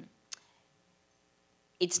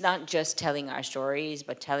 It's not just telling our stories,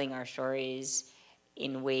 but telling our stories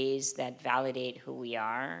in ways that validate who we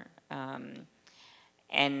are.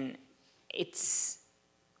 And it's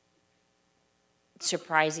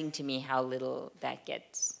surprising to me how little that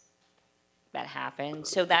happens.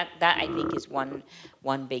 So that I think is one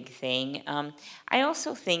big thing. I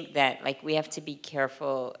also think that we have to be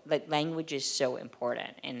careful. Like, language is so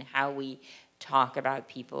important, and how we talk about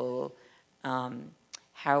people,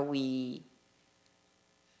 how we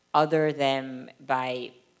other them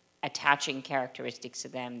by attaching characteristics to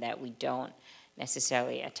them that we don't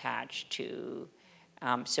necessarily attach to.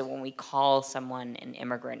 So when we call someone an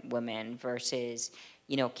immigrant woman versus,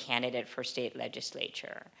 candidate for state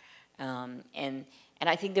legislature, and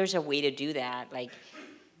I think there's a way to do that.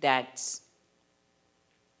 That's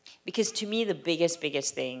because to me the biggest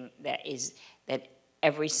thing that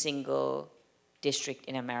every single district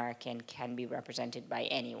in America can be represented by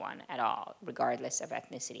anyone at all, regardless of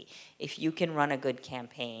ethnicity. If you can run a good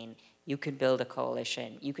campaign, you can build a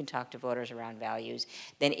coalition, you can talk to voters around values,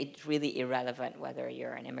 then it's really irrelevant whether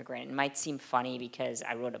you're an immigrant. It might seem funny because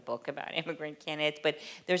I wrote a book about immigrant candidates, but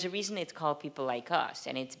there's a reason it's called People Like Us,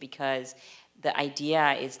 and it's because the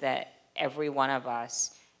idea is that every one of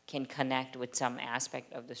us can connect with some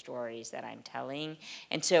aspect of the stories that I'm telling.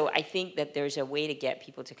 And so I think that there's a way to get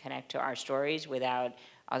people to connect to our stories without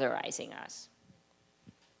otherizing us.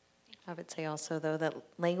 I would say also, though, that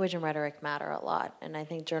language and rhetoric matter a lot. And I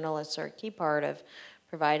think journalists are a key part of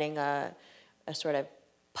providing a sort of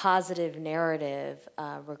positive narrative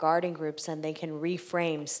regarding groups, and they can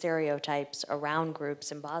reframe stereotypes around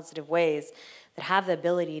groups in positive ways that have the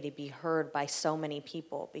ability to be heard by so many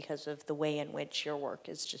people because of the way in which your work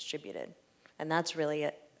is distributed. And that's really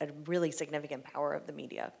a really significant power of the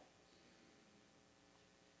media.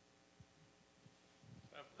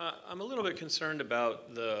 I'm a little bit concerned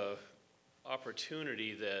about the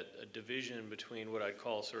opportunity that a division between what I'd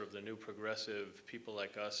call sort of the new progressive people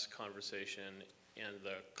like us conversation and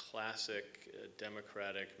the classic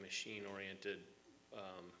democratic machine-oriented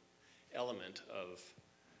element of,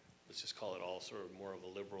 let's just call it all sort of more of a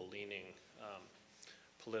liberal-leaning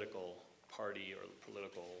political party or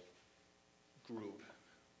political group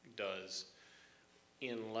does,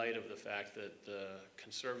 in light of the fact that the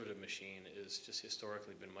conservative machine is just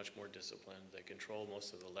historically been much more disciplined. They control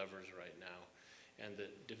most of the levers right now. And the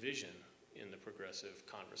division in the progressive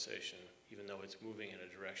conversation, even though it's moving in a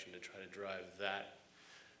direction to try to drive that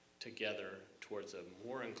together towards a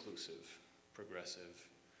more inclusive progressive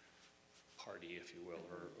party, if you will,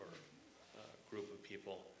 or group of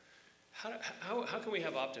people. How can we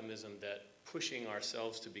have optimism that pushing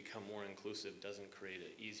ourselves to become more inclusive doesn't create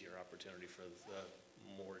an easier opportunity for the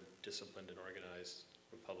more disciplined and organized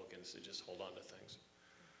Republicans to just hold on to things?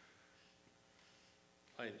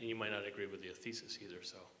 You might not agree with the thesis either,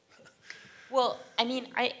 so. Well, I mean,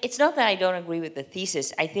 it's not that I don't agree with the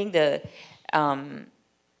thesis. I think that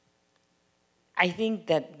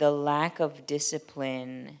the lack of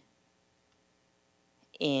discipline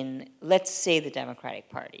in, let's say, the Democratic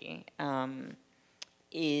Party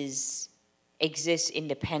exists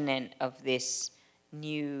independent of this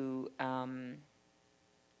new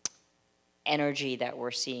energy that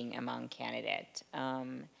we're seeing among candidates.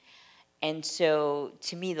 And so,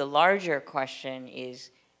 to me, the larger question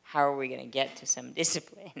is, how are we going to get to some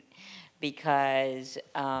discipline? Because,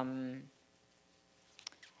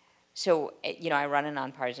 so, you know, I run a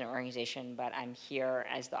nonpartisan organization, but I'm here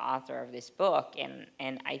as the author of this book,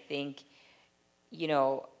 and I think, you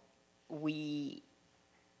know,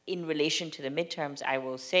 in relation to the midterms, I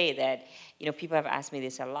will say that, you know, people have asked me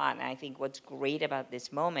this a lot, and I think what's great about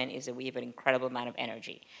this moment is that we have an incredible amount of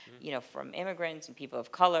energy, you know, from immigrants and people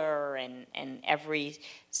of color, and every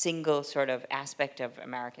single sort of aspect of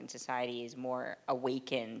American society is more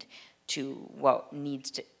awakened to what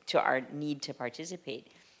needs to our need to participate.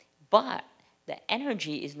 But the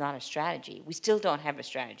energy is not a strategy. We still don't have a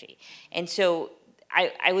strategy. And so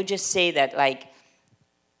I would just say that, like,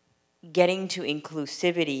 getting to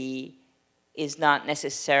inclusivity is not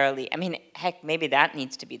necessarily, I mean, heck, maybe that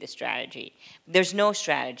needs to be the strategy. There's no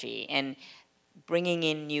strategy, and bringing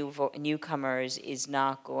in newcomers is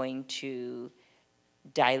not going to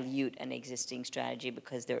dilute an existing strategy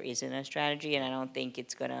because there isn't a strategy, and I don't think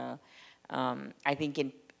it's gonna, I think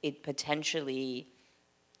it potentially,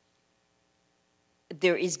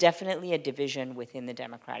 there is definitely a division within the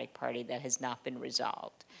Democratic Party that has not been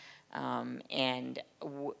resolved. And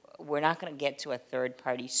we're not going to get to a third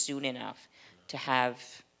party soon enough to have,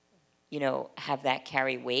 you know, have that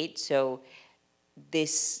carry weight. So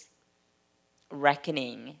this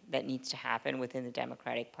reckoning that needs to happen within the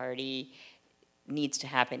Democratic Party needs to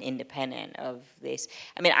happen independent of this.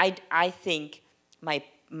 I mean, I think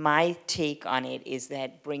my take on it is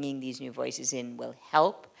that bringing these new voices in will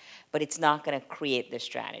help, but it's not going to create the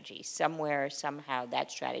strategy. Somewhere, somehow,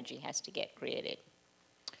 that strategy has to get created.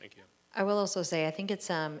 Thank you. I will also say, I think it's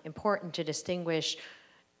important to distinguish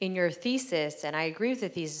in your thesis, and I agree with the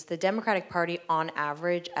thesis, the Democratic Party on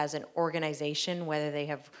average as an organization, whether they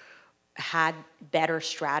have had better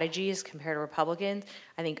strategies compared to Republicans,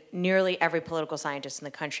 I think nearly every political scientist in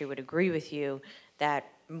the country would agree with you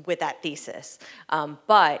with that thesis.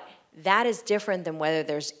 But that is different than whether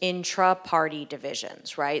there's intra-party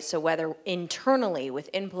divisions, right? So whether internally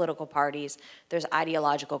within political parties, there's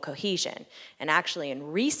ideological cohesion. And actually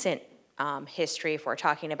in recent history, if we're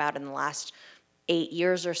talking about in the last 8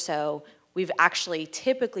 years or so, we've actually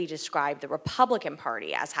typically described the Republican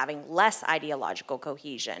Party as having less ideological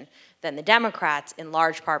cohesion than the Democrats, in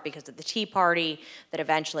large part because of the Tea Party that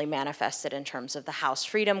eventually manifested in terms of the House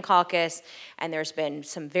Freedom Caucus. And there's been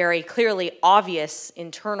some very clearly obvious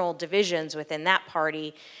internal divisions within that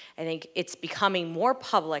party. I think it's becoming more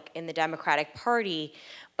public in the Democratic Party,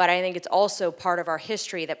 but I think it's also part of our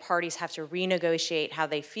history that parties have to renegotiate how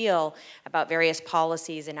they feel about various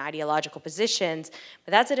policies and ideological positions.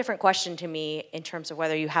 But that's a different question to me in terms of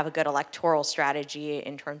whether you have a good electoral strategy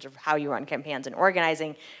in terms of how you run campaigns and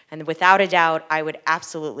organizing. And without a doubt, I would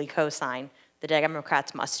absolutely co-sign the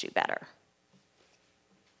Democrats must do better.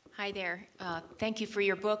 Hi there. Thank you for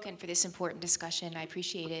your book and for this important discussion. I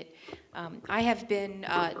appreciate it. I have been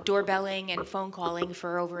doorbelling and phone calling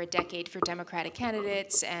for over a decade for Democratic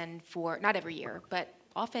candidates, and for, not every year, but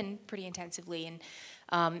often pretty intensively,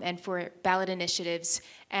 and for ballot initiatives.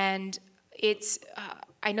 And it's,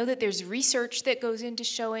 I know that there's research that goes into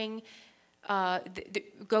showing,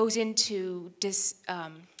 goes into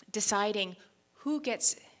deciding who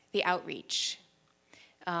gets the outreach.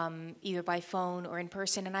 either by phone or in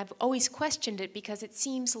person. And I've always questioned it because it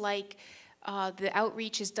seems like the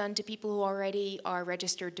outreach is done to people who already are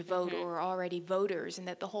registered to vote or are already voters, and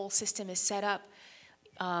that the whole system is set up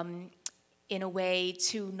in a way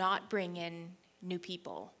to not bring in new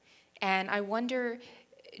people. And I wonder,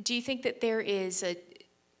 do you think that there is a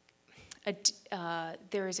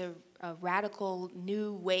radical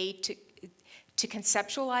new way to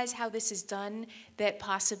conceptualize how this is done that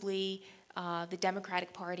possibly the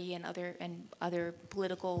Democratic Party and other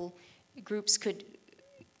political groups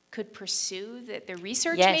could pursue, that the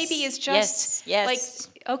research maybe is just like,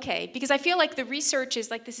 okay, because I feel like the research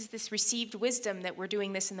is like, this is this received wisdom that we're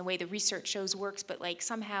doing this in the way the research shows works, but like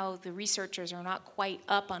somehow the researchers are not quite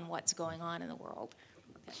up on what's going on in the world.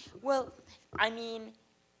 Well, I mean,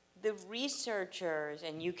 the researchers,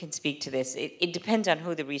 and you can speak to this, it depends on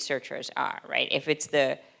who the researchers are, right? If it's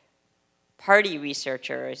the party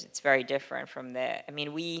researchers, it's very different from the, I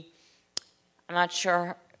mean, I'm not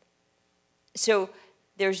sure. So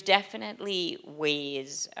there's definitely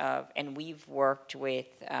ways of, and we've worked with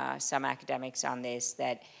some academics on this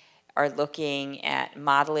that are looking at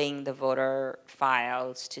modeling the voter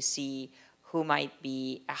files to see who might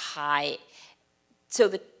be a high, so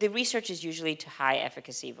the research is usually to high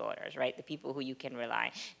efficacy voters, right? The people who you can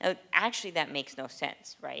rely. Now, actually that makes no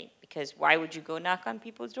sense, right? Because why would you go knock on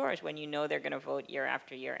people's doors when you know they're gonna vote year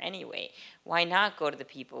after year anyway? Why not go to the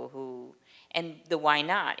people who, and the why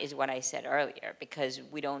not is what I said earlier, because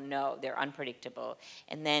we don't know, they're unpredictable.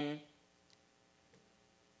 And then,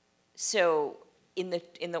 so in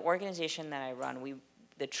the organization that I run,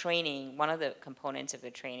 the training, one of the components of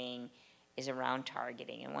the training is around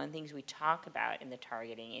targeting. And one of the things we talk about in the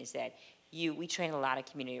targeting is that we train a lot of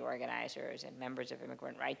community organizers and members of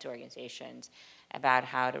immigrant rights organizations about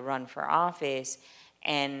how to run for office.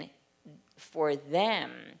 And for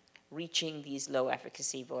them, reaching these low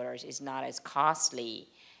efficacy voters is not as costly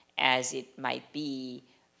as it might be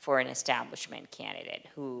for an establishment candidate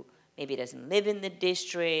who maybe doesn't live in the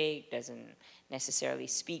district, doesn't necessarily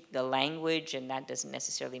speak the language, and that doesn't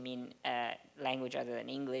necessarily mean language other than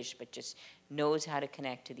English, but just knows how to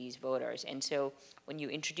connect to these voters. And so when you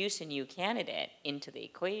introduce a new candidate into the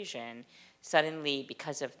equation, suddenly,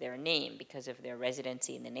 because of their name, because of their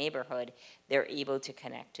residency in the neighborhood, they're able to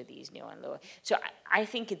connect to these new and low. So I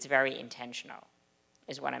think it's very intentional,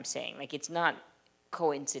 is what I'm saying. Like, it's not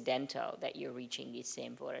coincidental that you're reaching these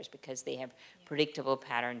same voters because they have predictable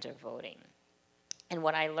patterns of voting. And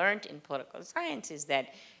what I learned in political science is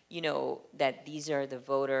that, you know, that these are the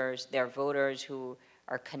voters, they're voters who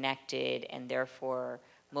are connected and therefore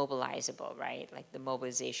mobilizable, right? Like the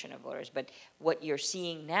mobilization of voters. But what you're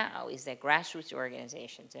seeing now is that grassroots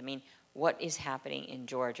organizations, I mean, what is happening in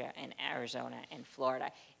Georgia and Arizona and Florida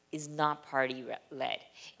is not party-led.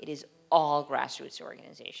 It is all grassroots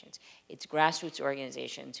organizations. It's grassroots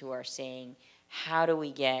organizations who are saying, how do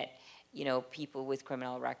we get, you know, people with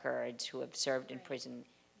criminal records who have served in prison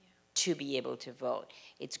to be able to vote?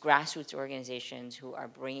 It's grassroots organizations who are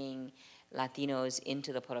bringing Latinos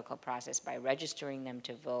into the political process by registering them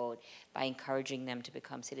to vote, by encouraging them to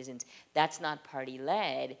become citizens. That's not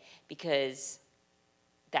party-led because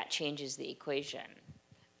that changes the equation.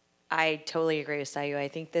 I totally agree with Sayu. I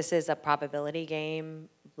think this is a probability game,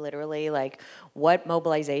 literally. Like, what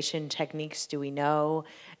mobilization techniques do we know,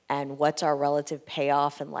 and what's our relative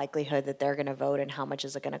payoff and likelihood that they're going to vote, and how much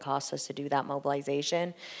is it going to cost us to do that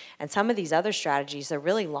mobilization? And some of these other strategies are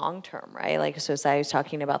really long-term, right? Like, so Sayu's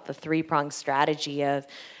talking about the three-pronged strategy of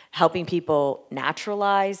helping people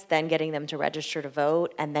naturalize, then getting them to register to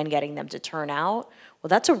vote, and then getting them to turn out. Well,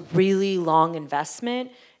 that's a really long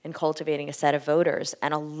investment in cultivating a set of voters.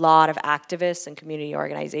 And a lot of activists and community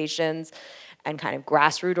organizations and kind of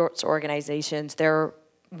grassroots organizations, they're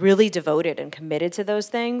really devoted and committed to those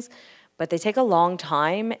things, but they take a long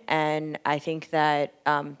time, and I think that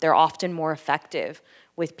they're often more effective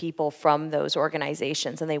with people from those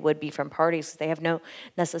organizations than they would be from parties. They have no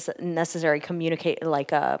necessary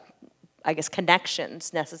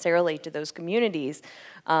connections necessarily to those communities.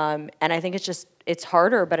 And I think it's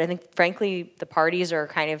harder, but I think frankly the parties are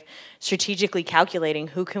kind of strategically calculating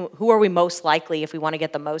who are we most likely, if we want to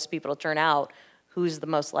get the most people to turn out, who's the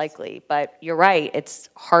most likely. But you're right, it's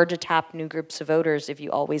hard to tap new groups of voters if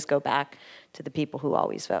you always go back to the people who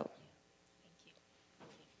always vote.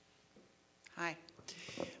 Hi.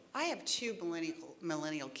 I have two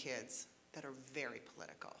millennial kids that are very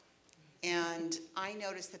political. And I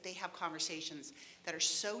notice that they have conversations that are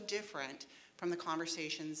so different from the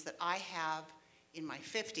conversations that I have in my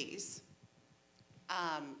 50s,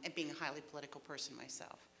 and being a highly political person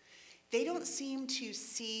myself. They don't seem to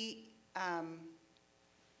see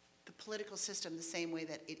the the political system the same way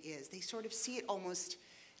that it is. They sort of see it almost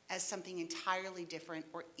as something entirely different,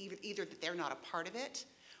 or either that they're not a part of it,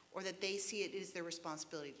 or that they see it as their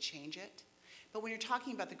responsibility to change it. But when you're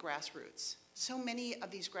talking about the grassroots, so many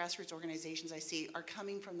of these grassroots organizations I see are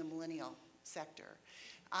coming from the millennial sector.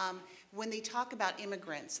 When they talk about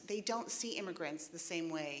immigrants, they don't see immigrants the same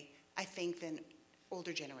way, I think, than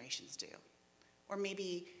older generations do. Or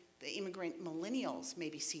maybe the immigrant millennials may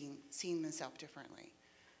be seeing themselves differently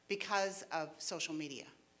because of social media,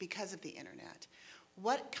 because of the internet.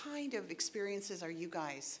 What kind of experiences are you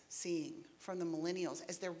guys seeing from the millennials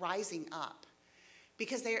as they're rising up?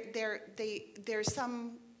 Because there's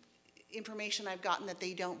some information I've gotten that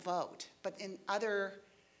they don't vote, but in other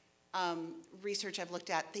research I've looked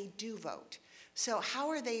at, they do vote. So how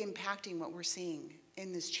are they impacting what we're seeing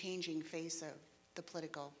in this changing face of the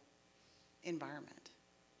political environment?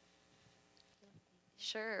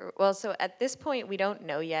 Sure. Well, so at this point, we don't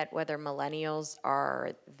know yet whether millennials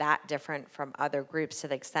are that different from other groups to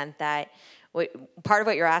the extent that part of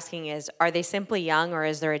what you're asking is, are they simply young or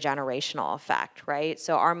is there a generational effect, right?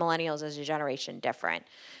 So are millennials as a generation different?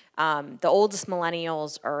 The oldest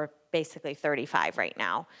millennials are basically 35 right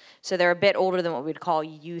now. So they're a bit older than what we'd call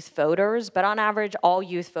youth voters, but on average, all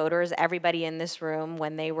youth voters, everybody in this room,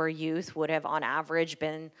 when they were youth, would have on average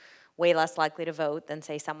been way less likely to vote than,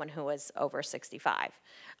 say, someone who was over 65.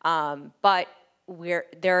 But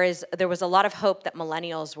there was a lot of hope that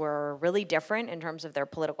millennials were really different in terms of their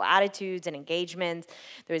political attitudes and engagements.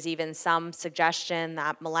 There was even some suggestion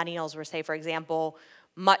that millennials were, say, for example,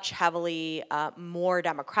 much heavily more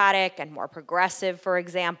democratic and more progressive, for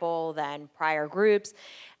example, than prior groups.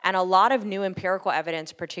 And a lot of new empirical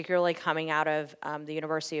evidence, particularly coming out of the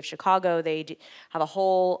University of Chicago, they have a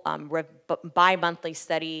whole bi-monthly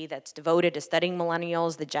study that's devoted to studying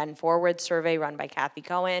millennials. The Gen Forward survey run by Kathy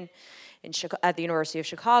Cohen at the University of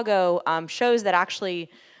Chicago shows that actually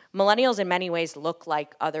millennials in many ways look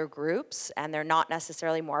like other groups, and they're not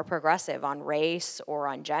necessarily more progressive on race or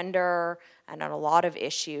on gender and on a lot of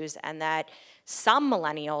issues, and that some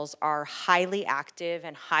millennials are highly active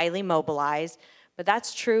and highly mobilized, but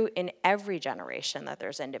that's true in every generation that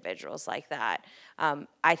there's individuals like that.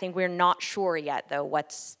 I think we're not sure yet, though,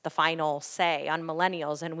 what's the final say on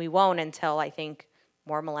millennials, and we won't until I think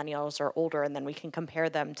more millennials are older, and then we can compare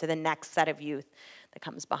them to the next set of youth that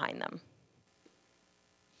comes behind them.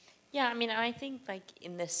 Yeah, I mean, I think like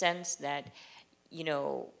in the sense that, you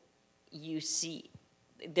know, you see,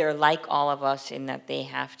 they're like all of us in that they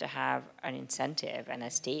have to have an incentive and a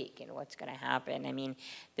stake in what's going to happen. I mean,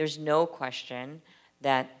 there's no question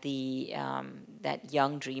that that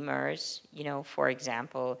young dreamers, you know, for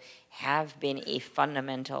example, have been a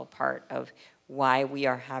fundamental part of why we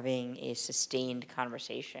are having a sustained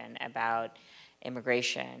conversation about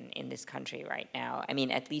immigration in this country right now. I mean,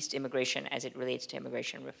 at least immigration as it relates to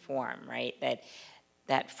immigration reform, right?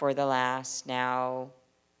 That for the last now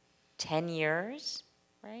 10 years,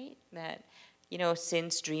 right? That, you know,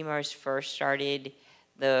 since Dreamers first started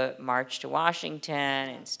the March to Washington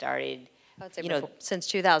and started, you know, since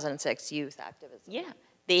 2006, youth activism. Yeah,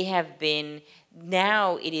 they have been,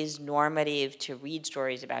 now it is normative to read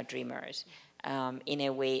stories about Dreamers. In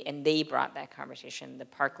a way, and they brought that conversation, the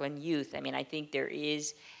Parkland youth. I mean, I think there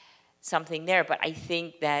is something there, but I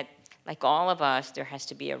think that, like all of us, there has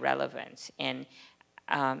to be a relevance. And,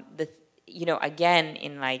 you know, again,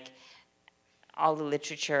 in like all the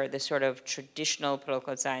literature, the sort of traditional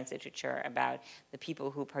political science literature about the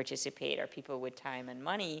people who participate are people with time and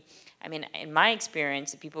money. I mean, in my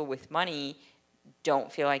experience, the people with money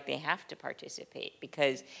don't feel like they have to participate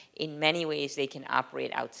because in many ways they can operate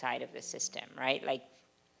outside of the system, right? Like,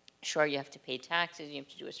 sure, you have to pay taxes, you have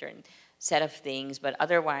to do a certain set of things, but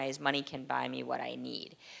otherwise money can buy me what I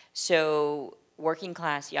need. So working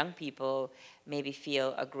class young people maybe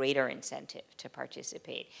feel a greater incentive to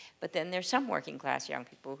participate. But then there's some working class young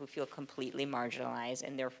people who feel completely marginalized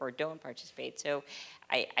and therefore don't participate. So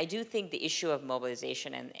I do think the issue of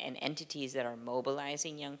mobilization and entities that are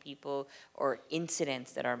mobilizing young people or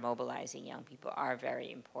incidents that are mobilizing young people are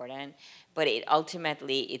very important. But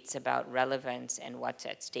ultimately it's about relevance and what's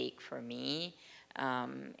at stake for me.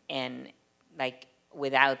 And like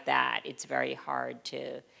without that, it's very hard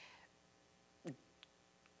to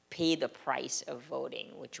pay the price of voting,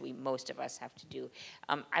 which most of us have to do.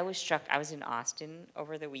 I was struck, I was in Austin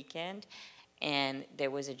over the weekend, and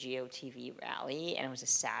there was a GOTV rally, and it was a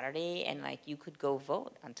Saturday, and like you could go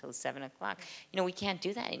vote until 7 o'clock. You know, we can't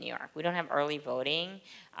do that in New York. We don't have early voting.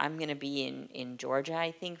 I'm gonna be in Georgia,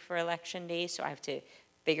 I think, for election day, so I have to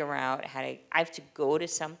figure out I have to go to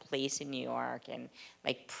some place in New York and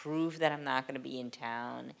like prove that I'm not gonna be in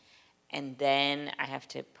town. and then I have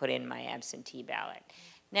to put in my absentee ballot.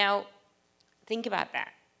 Now, think about that.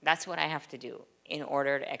 That's what I have to do in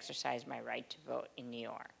order to exercise my right to vote in New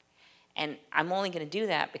York. And I'm only going to do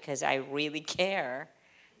that because I really care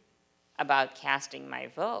about casting my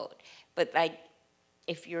vote. But like,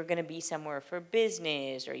 if you're going to be somewhere for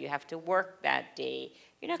business or you have to work that day,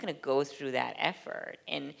 you're not going to go through that effort.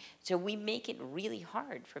 And so we make it really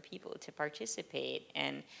hard for people to participate.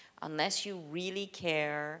 And unless you really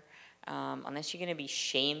care, unless you're going to be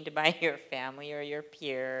shamed by your family or your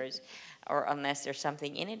peers, or unless there's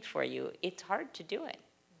something in it for you, it's hard to do it.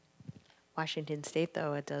 Washington State,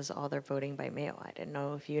 though, it does all their voting by mail. I didn't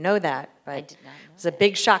know if you know that, but I did not know it's a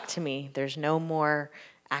big shock to me. There's no more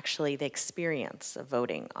actually the experience of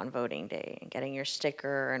voting on voting day and getting your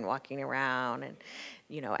sticker and walking around and,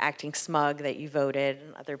 you know, acting smug that you voted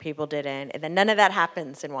and other people didn't. And then none of that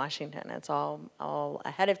happens in Washington. It's all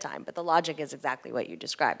ahead of time. But the logic is exactly what you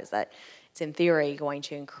described, is that it's in theory going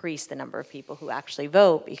to increase the number of people who actually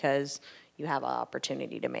vote because you have an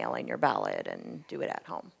opportunity to mail in your ballot and do it at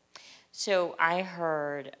home. So I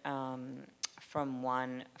heard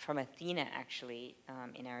from Athena, actually,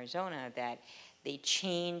 in Arizona, that they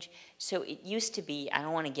change. So it used to be, I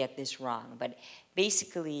don't want to get this wrong, but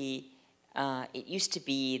basically it used to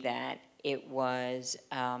be that it was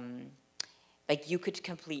like you could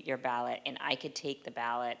complete your ballot and I could take the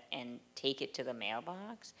ballot and take it to the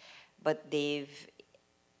mailbox. But if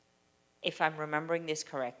I'm remembering this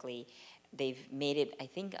correctly, they've made it, I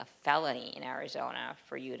think, a felony in Arizona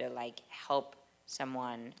for you to like help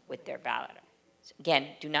someone with their ballot. So again,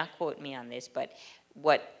 do not quote me on this, but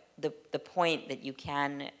what the point that you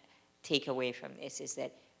can take away from this is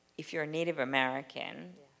that if you're a Native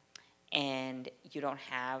American and you don't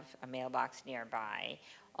have a mailbox nearby,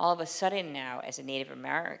 all of a sudden now, as a Native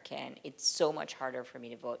American, it's so much harder for me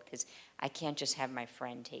to vote because I can't just have my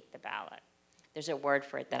friend take the ballot. There's a word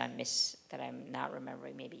for it that I'm not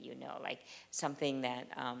remembering. Maybe you know, like something that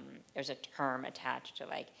there's a term attached to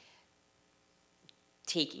like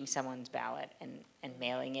taking someone's ballot and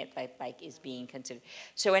mailing it like is being considered.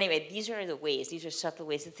 So anyway, these are the ways, these are subtle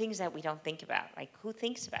ways, the things that we don't think about. Like who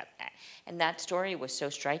thinks about that? And that story was so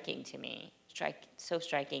striking to me. So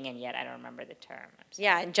striking, and yet I don't remember the term.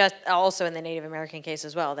 Yeah, and just also in the Native American case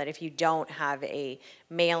as well, that if you don't have a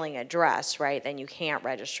mailing address, right, then you can't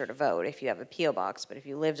register to vote if you have a P.O. box. But if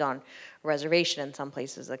you lived on a reservation in some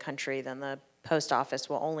places of the country, then the post office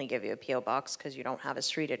will only give you a P.O. box because you don't have a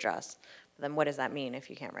street address. But then what does that mean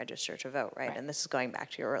if you can't register to vote, right? And this is going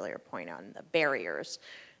back to your earlier point on the barriers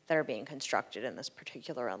that are being constructed in this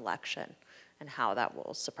particular election and how that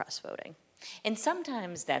will suppress voting. And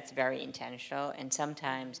sometimes that's very intentional, and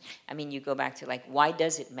sometimes, I mean, you go back to like, why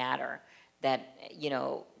does it matter that, you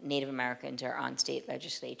know, Native Americans are on state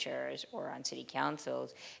legislatures or on city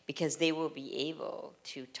councils? Because they will be able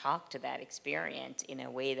to talk to that experience in a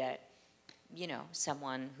way that, you know,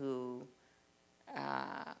 someone who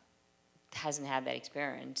hasn't had that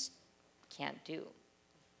experience can't do.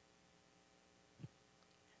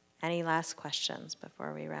 Any last questions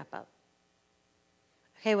before we wrap up?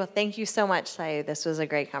 Okay, well, thank you so much, Sayu. This was a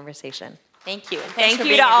great conversation. Thank you. Thank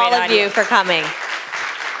you to all of you for coming.